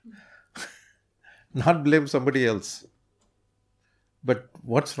 Not blame somebody else. But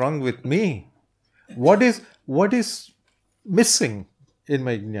what's wrong with me? What is missing in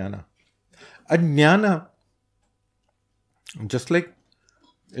my jnana? And jnana, just like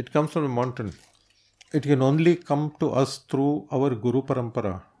it comes from the mountain, it can only come to us through our Guru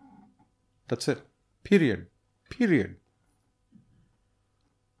Parampara. That's it. Period.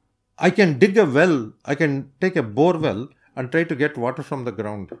 I can dig a well, I can take a bore well and try to get water from the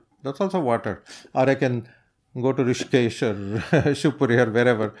ground. That's also water. Or I can go to Rishikesh or Shivpuri or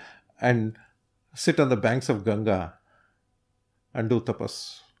wherever and sit on the banks of Ganga and do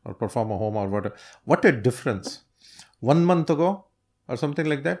tapas or perform a homa or whatever. What a difference. 1 month ago or something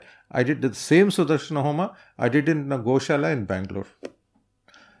like that, I did the same Sudarshana Homa, I did it in a Goshala in Bangalore.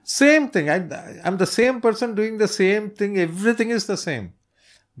 Same thing. I'm the same person doing the same thing. Everything is the same.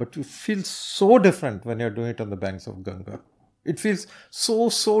 But you feel so different when you're doing it on the banks of Ganga. It feels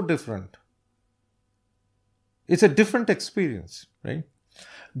so different. It's a different experience, right?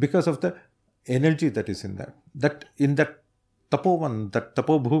 Because of the energy that is in that. That in that tapovan, that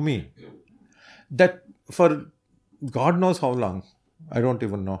tapobhumi, that for God knows how long, I don't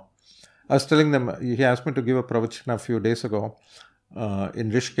even know. I was telling them, he asked me to give a pravachana a few days ago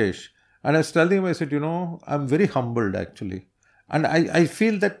in Rishikesh. And I was telling him, I said, I'm very humbled actually. And I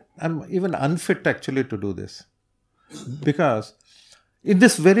feel that I'm even unfit actually to do this. Because in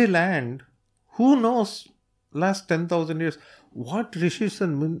this very land, who knows, last 10,000 years, what rishis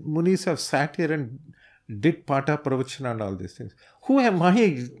and munis have sat here and did Pata Pravachana and all these things. Who am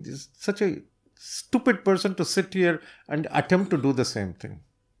I? Such a stupid person to sit here and attempt to do the same thing.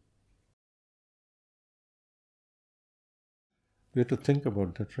 We have to think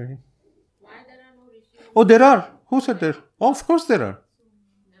about that, right? Why there are no rishis? Oh, there are. Who said there? Oh, of course there are.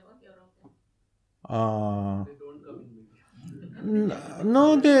 Never hear of them. They don't come in media.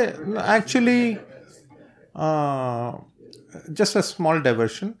 No, they actually, just a small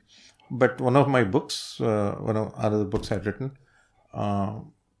diversion, but one of my books, one of other books I've written,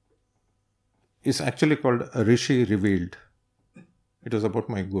 is actually called A Rishi Revealed. It was about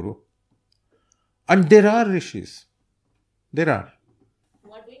my guru. And there are rishis. There are.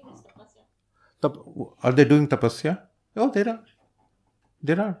 Who are doing this tapasya? Are they doing tapasya? Oh, there are.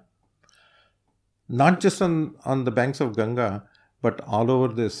 There are. Not just on the banks of Ganga, but all over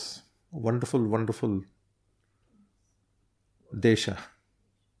this wonderful, wonderful desha.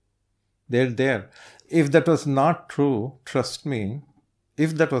 They're there. If that was not true, trust me,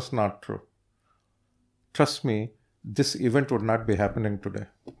 if that was not true, trust me, this event would not be happening today.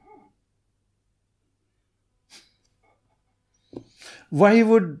 Why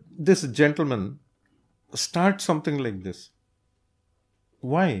would this gentleman start something like this?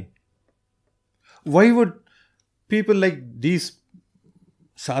 Why? Why would people like these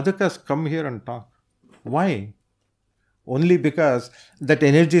sadhakas come here and talk? Why? Only because that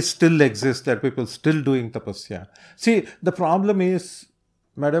energy still exists, that people still doing tapasya. See, the problem is,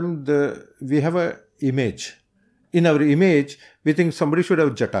 madam, we have a image. In our image, we think somebody should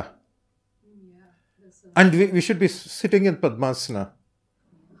have jata. And we should be sitting in Padmasana.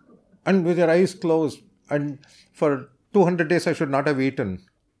 And with your eyes closed. And for 200 days I should not have eaten.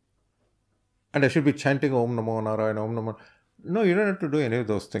 And I should be chanting Om Namo Narayana, Om Namo. No, you don't have to do any of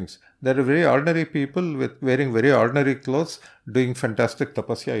those things. There are very ordinary people with wearing very ordinary clothes doing fantastic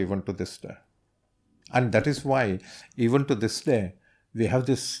tapasya even to this day. And that is why, even to this day, we have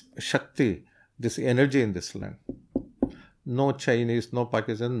this Shakti, this energy in this land. No Chinese, no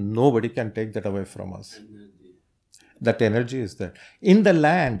Pakistan, nobody can take that away from us. That energy is there. In the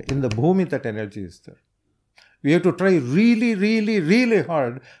land, in the bhumi, that energy is there. We have to try really, really, really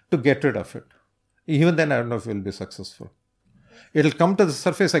hard to get rid of it. Even then, I don't know if we'll be successful. It will come to the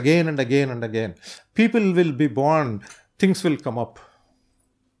surface again and again and again. People will be born, things will come up.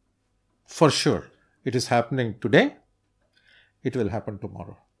 For sure. It is happening today. It will happen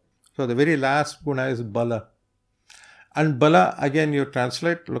tomorrow. So the very last guna is bala. And bala, again you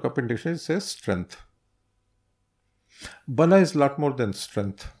translate, look up in dictionary, it says strength. Bala is a lot more than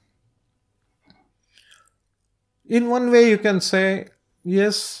strength. In one way you can say,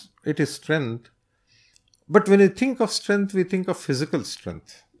 yes, it is strength. But when you think of strength, we think of physical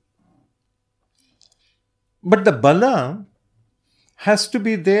strength. But the bala has to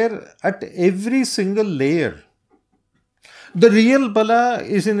be there at every single layer. The real bala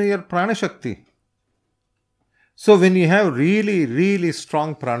is in your prana shakti. So when you have really, really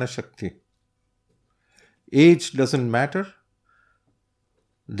strong prana shakti, age doesn't matter,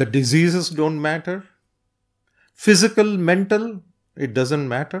 the diseases don't matter, physical, mental, it doesn't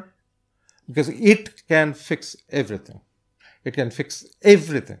matter, because it can fix everything. It can fix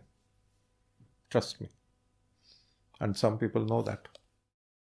everything. Trust me. And some people know that.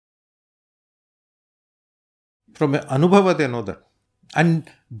 From Anubhava, they know that. And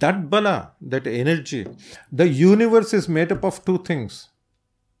that bala, that energy, the universe is made up of two things,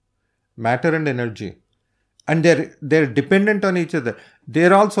 matter and energy. And they're dependent on each other.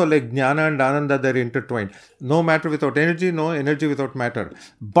 They're also like jnana and ananda, they're intertwined. No matter without energy, no energy without matter.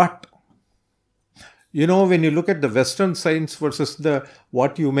 But, you know, when you look at the Western science versus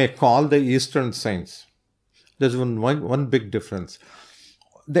what you may call the Eastern science, there's one big difference.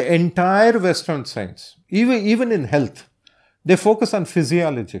 The entire Western science, even in health, they focus on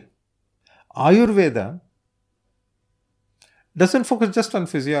physiology. Ayurveda doesn't focus just on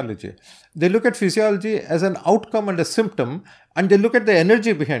physiology. They look at physiology as an outcome and a symptom, and they look at the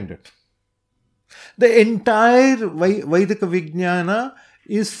energy behind it. The entire Vedika Vijnana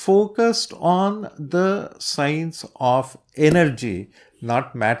is focused on the science of energy,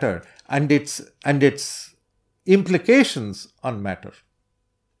 not matter, and its implications on matter.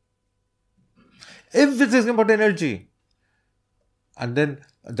 Everything is about energy. And then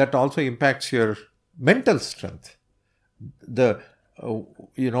that also impacts your mental strength. What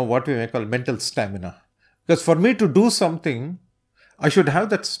we may call mental stamina. Because for me to do something, I should have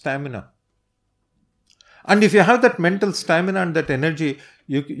that stamina. And if you have that mental stamina and that energy,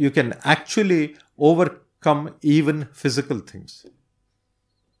 you can actually overcome even physical things.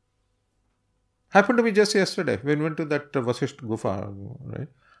 Happened to me just yesterday when we went to that Vasisht Gufa, right?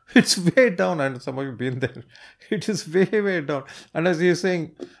 It's way down, and some of you been there. It is way, way down. And as he is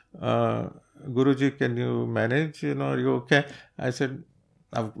saying, Guruji, can you manage? Are you okay? I said,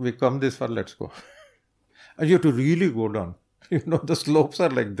 we come this far, let's go. And you have to really go down. The slopes are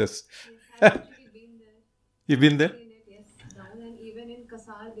like this. Yes, I've actually been there. You've been there? Seen it, yes, down, and even in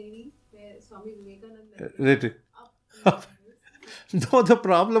Kasar Devi, where Swami Vivekananda went, Right. up and down. No, the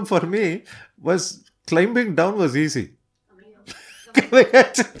problem for me was climbing down was easy.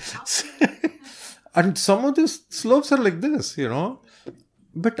 And some of these slopes are like this,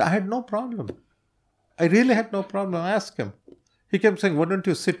 But I had no problem. I really had no problem. I asked him. He kept saying, why don't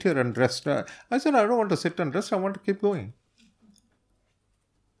you sit here and rest? I said, I don't want to sit and rest. I want to keep going.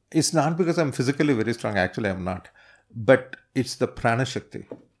 It's not because I'm physically very strong. Actually, I'm not. But it's the prana shakti.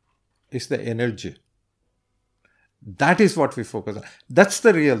 It's the energy. That is what we focus on. That's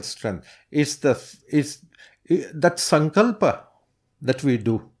the real strength. It's that sankalpa that we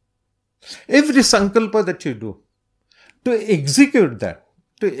do. Every sankalpa that you do, to execute that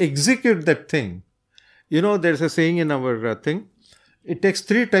thing. There's a saying in our thing. It takes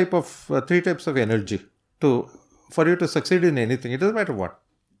three types of energy for you to succeed in anything. It doesn't matter what.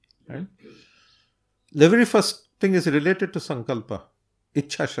 Right? The very first thing is related to sankalpa,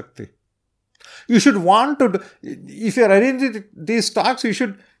 ichha shakti. You should want to. If you are arranging these talks, you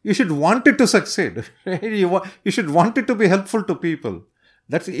should want it to succeed. Right? You should want it to be helpful to people.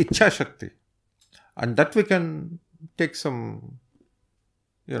 That's ichha shakti, and that we can take some,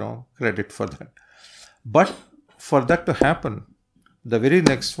 credit for that. But for that to happen, the very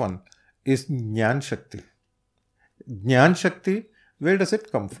next one is Jnana Shakti. Jnana Shakti, where does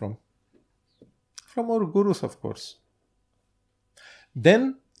it come from? From our gurus, of course.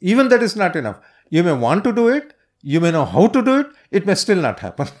 Then, even that is not enough. You may want to do it, you may know how to do it, it may still not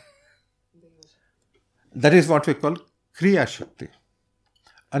happen. That is what we call Kriya Shakti.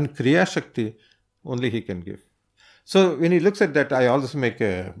 And Kriya Shakti, only he can give. So when he looks at that, I also make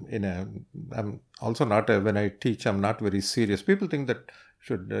I'm also not, when I teach, I'm not very serious. People think that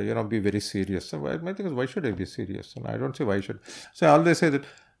should, be very serious. So my thing is, why should I be serious? And I don't say why I should. So I always say that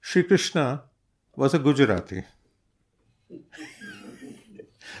Sri Krishna was a Gujarati.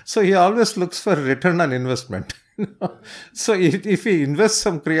 So he always looks for return on investment. So if he invests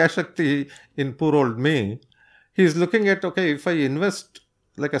some Kriya Shakti in poor old me, he's looking at, okay, if I invest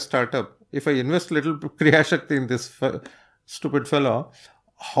like a startup, if I invest little Kriya Shakti in this stupid fellow,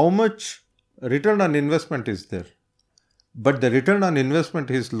 how much return on investment is there? But the return on investment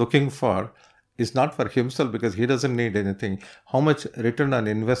he's looking for is not for himself because he doesn't need anything. How much return on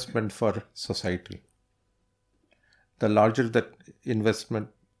investment for society? The larger that investment,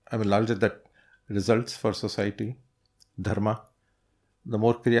 larger that results for society, dharma, the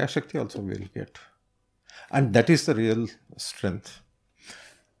more Kriya Shakti also we'll get. And that is the real strength.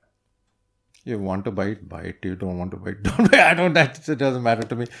 You want to buy it. You don't want to buy it, don't buy it. It doesn't matter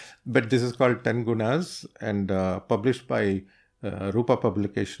to me. But this is called 10 Gunas and published by Rupa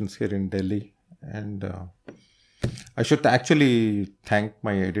Publications here in Delhi. And I should actually thank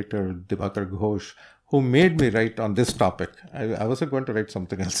my editor, Divakar Ghosh, who made me write on this topic. I wasn't going to write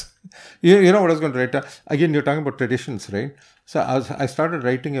something else. you know what I was going to write? Again, you're talking about traditions, right? So I started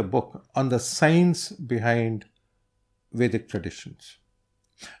writing a book on the science behind Vedic traditions.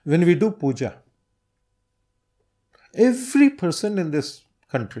 When we do puja, every person in this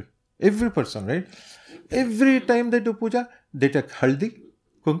country, every person, right? Every time they do puja, they take haldi,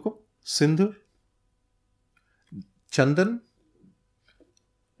 kumkum, sindur, chandan.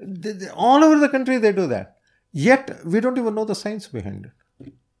 All over the country they do that. Yet, we don't even know the science behind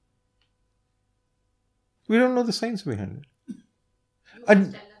it. We don't know the science behind it.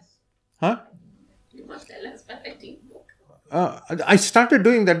 And, huh? You must tell us by writing book. I started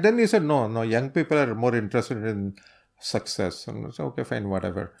doing that. Then he said, no, young people are more interested in success. And I said, okay, fine,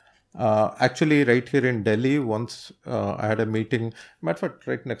 whatever. Actually, right here in Delhi, once I had a meeting, matter of fact,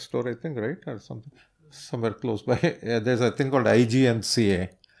 right next door, I think, right? Or something, somewhere close by. There's a thing called IGNCA,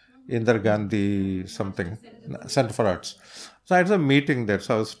 Indira Gandhi something, Center for Arts. So I had a meeting there.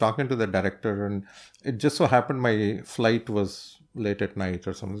 So I was talking to the director, and it just so happened my flight was late at night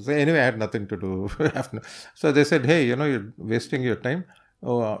or something. So anyway, I had nothing to do. So they said, hey, you're wasting your time.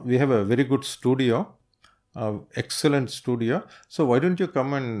 We have a very good studio, excellent studio. So why don't you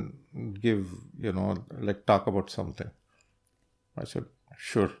come and give, talk about something? I said,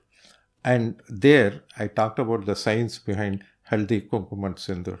 sure. And there I talked about the science behind haldi, kumkum and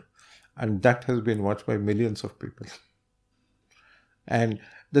sindur. And that has been watched by millions of people. And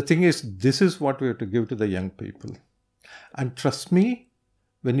the thing is, this is what we have to give to the young people. And trust me,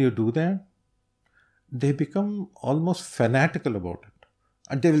 when you do that, they become almost fanatical about it.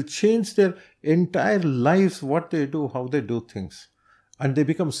 And they will change their entire lives, what they do, how they do things. And they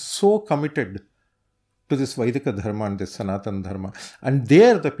become so committed to this Vedika Dharma and this Sanatana Dharma. And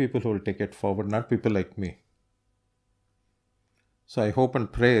they are the people who will take it forward, not people like me. So I hope and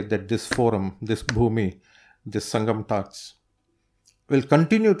pray that this forum, this Bhumi, this Sangam talks will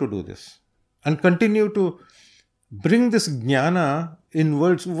continue to do this and continue to bring this jnana in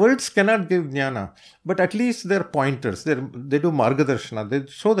words. Words cannot give jnana, but at least they're pointers. They do margadarshana. They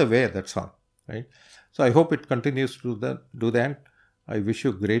show the way, that's all. Right? So I hope it continues to do that. I wish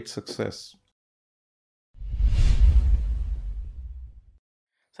you great success.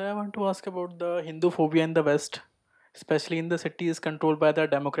 So I want to ask about the Hindu phobia in the West, especially in the cities controlled by the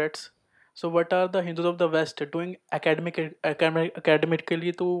Democrats. So what are the Hindus of the West doing academically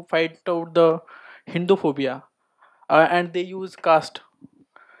to fight out the Hindu phobia? And they use caste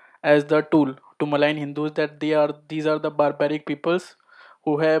as the tool to malign Hindus, that these are the barbaric peoples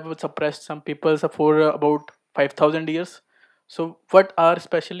who have suppressed some peoples for about 5,000 years. So what are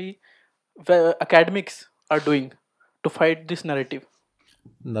especially the academics are doing to fight this narrative?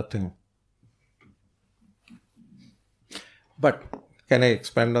 Nothing. But can I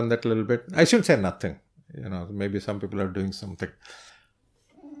expand on that a little bit? I shouldn't say nothing. Maybe some people are doing something.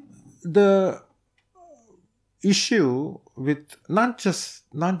 The issue with not just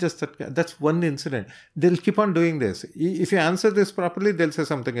that's one incident. They'll keep on doing this. If you answer this properly, they'll say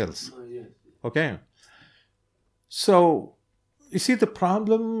something else. Okay. So you see, the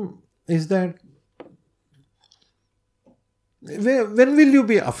problem is that when will you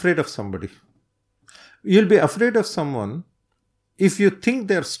be afraid of somebody? You'll be afraid of someone if you think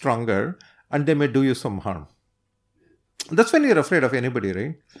they're stronger and they may do you some harm. That's when you're afraid of anybody,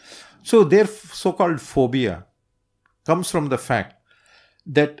 right? So their so-called phobia comes from the fact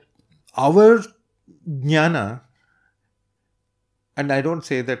that our jnana, and I don't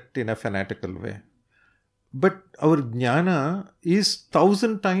say that in a fanatical way, but our jnana is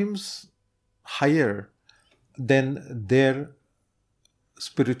 1,000 times higher than their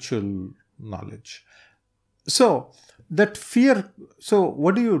spiritual knowledge. So that fear, so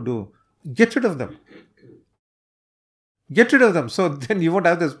what do? Get rid of them. Get rid of them. So then you won't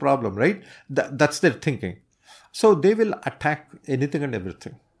have this problem, right? That's their thinking. So they will attack anything and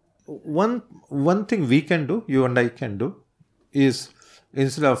everything. One thing we can do, you and I can do, is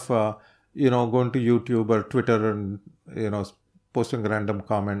instead of going to YouTube or Twitter and posting random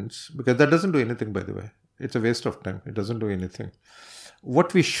comments, because that doesn't do anything, by the way. It's a waste of time. It doesn't do anything.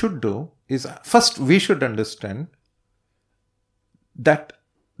 What we should do is, first we should understand that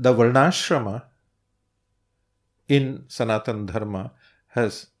the Varnashrama in Sanatana Dharma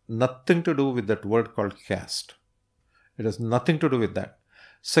has nothing to do with that word called caste. It has nothing to do with that.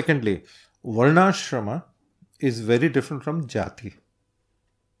 Secondly, Varnashrama is very different from Jati.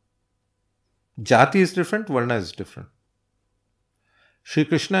 Jati is different, Varna is different. Shri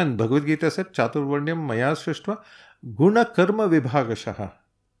Krishna in Bhagavad Gita said, Chaturvarnyam maya srishtva guna karma vibhagashaha.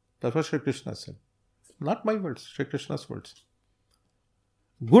 That's what Shri Krishna said. Not my words, Shri Krishna's words.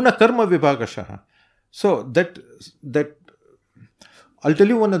 Guna karma vibhagashaha. So that I'll tell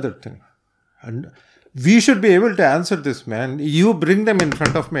you one other thing. And we should be able to answer this, man. You bring them in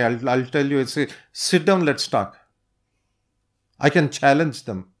front of me. I'll tell you, say, sit down, let's talk. I can challenge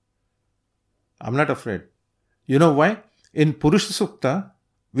them. I'm not afraid. You know why? In Purusha Sukta,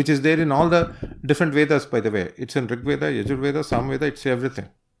 which is there in all the different Vedas, by the way, it's in Rig Veda, Yajur Veda, Samveda, it's everything.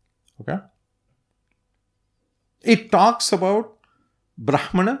 Okay? It talks about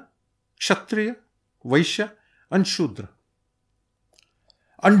Brahmana, Kshatriya, Vaishya, and Shudra.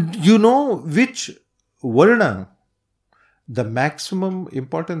 And you know which Varna the maximum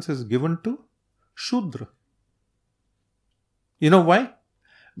importance is given to? Shudra. You know why?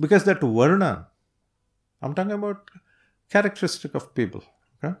 Because that Varna, I'm talking about characteristic of people.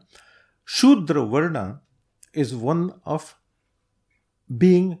 Okay? Shudra Varna is one of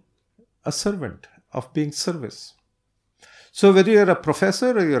being a servant, of being service. So whether you're a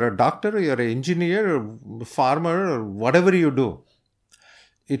professor or you're a doctor or you're an engineer or farmer or whatever you do,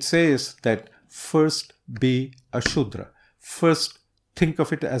 it says that first be a Shudra. First think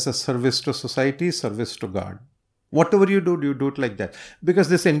of it as a service to society, service to God. Whatever you do it like that. Because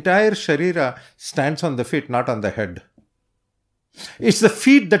this entire Sharira stands on the feet, not on the head. It's the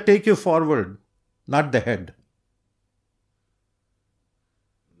feet that take you forward, not the head.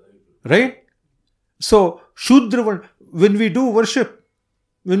 Right? So, Shudra, when we do worship,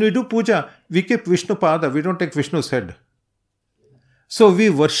 when we do puja, we keep Vishnu Pada, we don't take Vishnu's head. So, we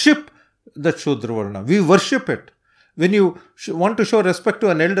worship the Shudra Varna. We worship it. When you want to show respect to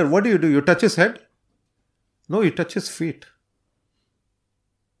an elder, what do? You touch his head? No, you touch his feet.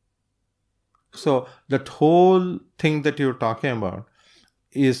 So that whole thing that you're talking about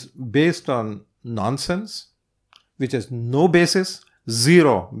is based on nonsense, which has no basis,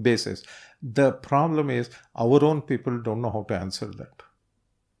 zero basis. The problem is our own people don't know how to answer that.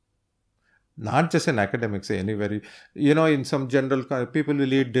 Not just in academics, anywhere. In some general, people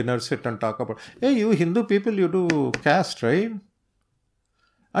will eat dinner, sit and talk about, hey, you Hindu people, you do caste, right?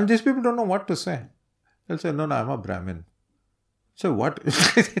 And these people don't know what to say. They'll say, no, I'm a Brahmin. So what?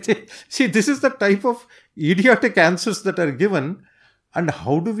 See, this is the type of idiotic answers that are given. And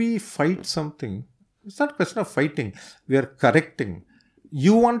how do we fight something? It's not a question of fighting. We are correcting.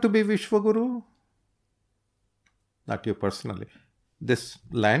 You want to be Vishwaguru? Not you personally. This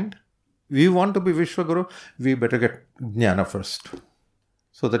land, we want to be Vishwaguru, we better get Jnana first.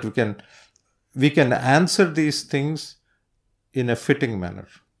 So that we can answer these things in a fitting manner.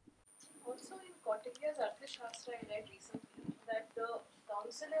 Also in Kautilya's Arthashastra, I read recently that the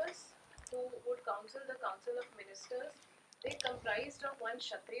counselors who would counsel the council of ministers, they comprised of 1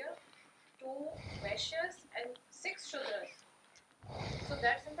 Kshatriya, 2 Vaishyas and 6 Shudras. So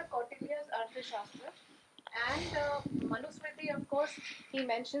that's in the Kautilya's Arthashastra. And Manusmriti, of course, he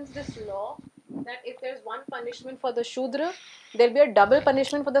mentions this law that if there's 1 punishment for the Shudra, there'll be a double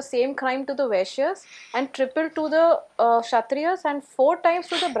punishment for the same crime to the Vaishyas and triple to the Kshatriyas and 4 times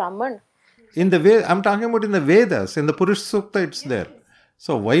to the Brahman. In the way I'm talking about in the Vedas, in the Purush Sukta, it's there.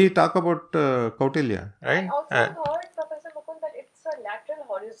 So why talk about Kautilya, right? I also heard, Professor Mukund, that it's a lateral,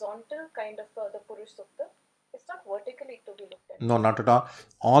 horizontal kind of the Purush Sukta. It's not vertically to be looked at. No, not at all.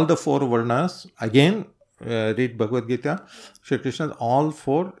 All the 4 Varnas, again, read Bhagavad Gita, Shri Krishna, all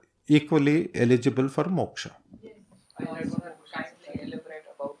 4 equally eligible for moksha. I just want to kindly elaborate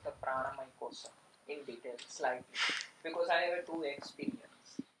about the pranamaya kosha in detail slightly, because I have a 2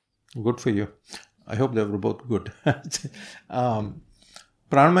 experience. Good for you. I hope they were both good.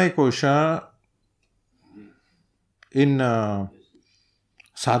 Pranamaya kosha in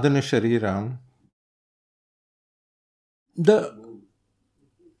Sadhana Shariram, the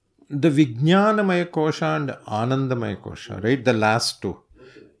Vijnanamaya kosha and Anandamaya kosha, right? The last 2.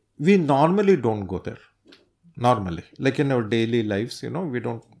 We normally don't go there. Normally. Like in our daily lives, we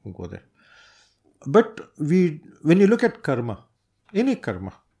don't go there. But when you look at karma, any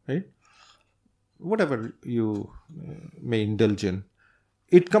karma, right? Whatever you may indulge in,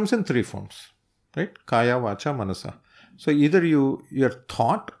 it comes in 3 forms, right? Kaya, Vacha, Manasa. So either your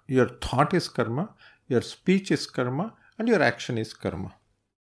thought is karma, your speech is karma, and your action is karma.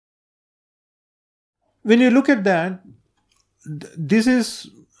 When you look at that, this is,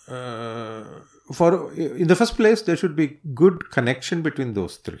 in the first place, there should be good connection between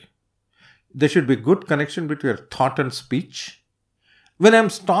those 3. There should be good connection between your thought and speech. When I'm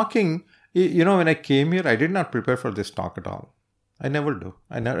talking, when I came here, I did not prepare for this talk at all. I never do.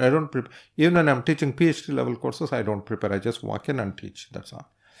 I don't prepare. Even when I'm teaching PhD level courses, I don't prepare. I just walk in and teach. That's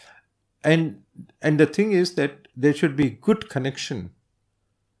all. And the thing is that there should be good connection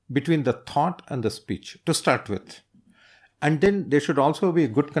between the thought and the speech to start with. And then there should also be a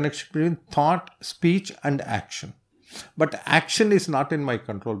good connection between thought, speech and action. But action is not in my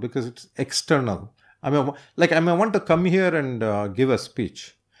control because it's external. I may want to come here and give a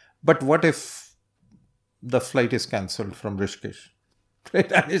speech. But what if the flight is cancelled from Rishikesh?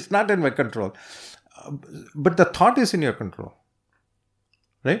 Right? And it's not in my control. But the thought is in your control.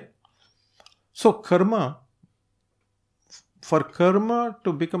 Right? So karma, for karma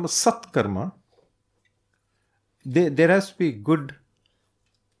to become a sat karma, there has to be good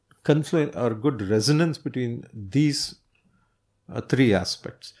confluence or good resonance between these 3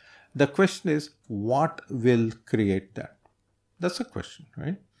 aspects. The question is, what will create that? That's the question,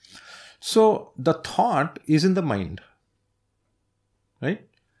 right? So the thought is in the mind, right?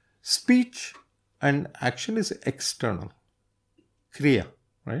 Speech and action is external, kriya,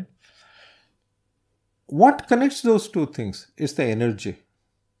 right? What connects those 2 things is the energy.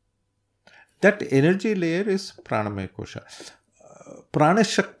 That energy layer is pranamaya kosha. Prana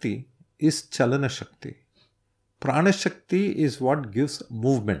Shakti is Chalana Shakti. Prana Shakti is what gives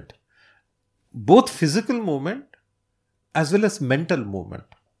movement. Both physical movement as well as mental movement.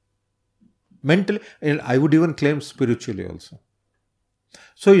 Mentally, and I would even claim spiritually also.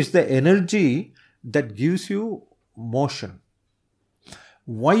 So it's the energy that gives you motion.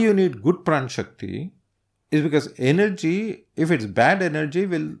 Why you need good Prana Shakti is because energy, if it's bad energy,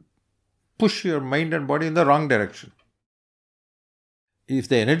 will push your mind and body in the wrong direction. If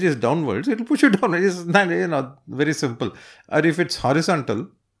the energy is downwards, it will push you down. It's not, very simple. Or if it's horizontal,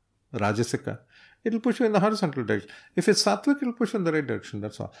 Rajasika, it will push you in the horizontal direction. If it's Sattvic, it will push you in the right direction.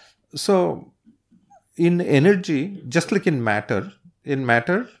 That's all. So, in energy, just like in matter,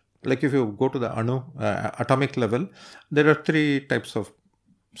 Like if you go to the atomic level, there are 3 types of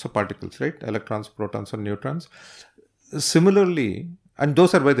subparticles, right? Electrons, protons, and neutrons. Similarly, and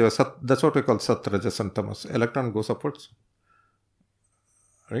those are by the way, that's what we call Sat, Rajas, and Tamas. Electron goes upwards,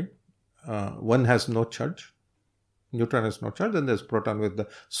 right? One has no charge. Neutron has no charge, and there's proton with the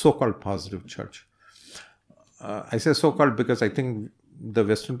so-called positive charge. I say so-called because I think the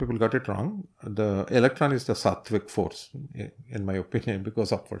Western people got it wrong. The electron is the sattvic force, in my opinion,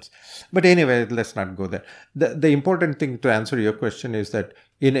 because upwards. But anyway, let's not go there. The important thing to answer your question is that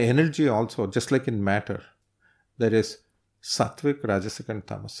in energy also, just like in matter, there is sattvic, rajasic, and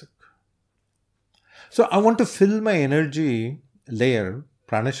tamasic. So I want to fill my energy layer,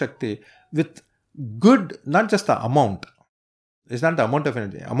 prana shakti, with good, not just the amount. It's not the amount of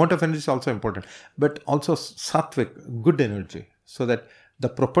energy. Amount of energy is also important, but also sattvic, good energy, so that the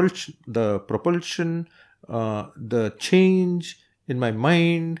propulsion, the change in my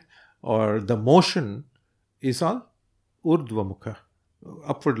mind or the motion is all urdhvamukha,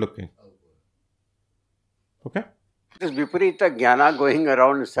 upward looking. Okay? This Viparita Jnana going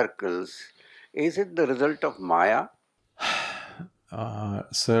around in circles, is it the result of Maya?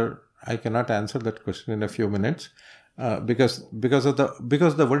 Sir, I cannot answer that question in a few minutes because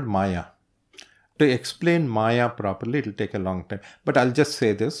the word Maya. To explain Maya properly, it will take a long time. But I'll just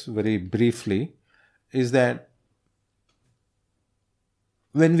say this very briefly, is that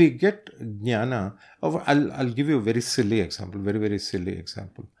when we get jnana, I'll give you a very silly example, very, very silly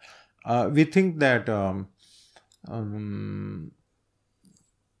example. We think that, for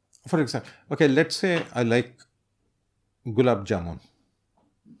example, okay, let's say I like gulab jamun,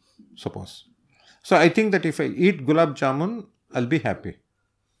 suppose. So I think that if I eat gulab jamun, I'll be happy.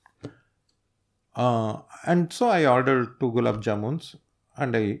 And so I order 2 gulab jamuns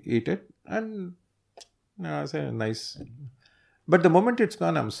and I eat it, and I say nice. But the moment it's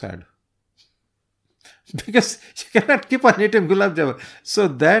gone, I'm sad. Because you cannot keep on eating gulab jamun. So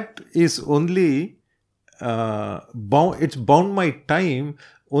that is only it's bound my time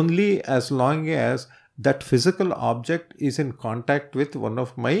only as long as that physical object is in contact with one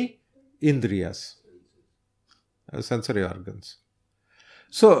of my indriyas, sensory organs.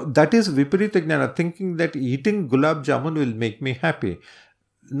 So that is Viparita Jnana, thinking that eating gulab jamun will make me happy.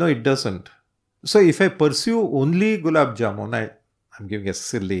 No, it doesn't. So if I pursue only gulab jamun, I'm giving a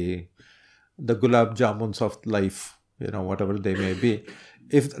silly, the gulab jamuns of life, whatever they may be.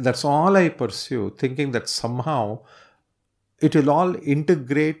 If that's all I pursue, thinking that somehow it will all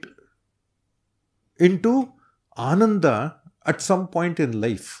integrate into Ananda at some point in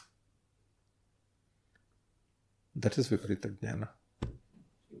life, that is Viparita Jnana.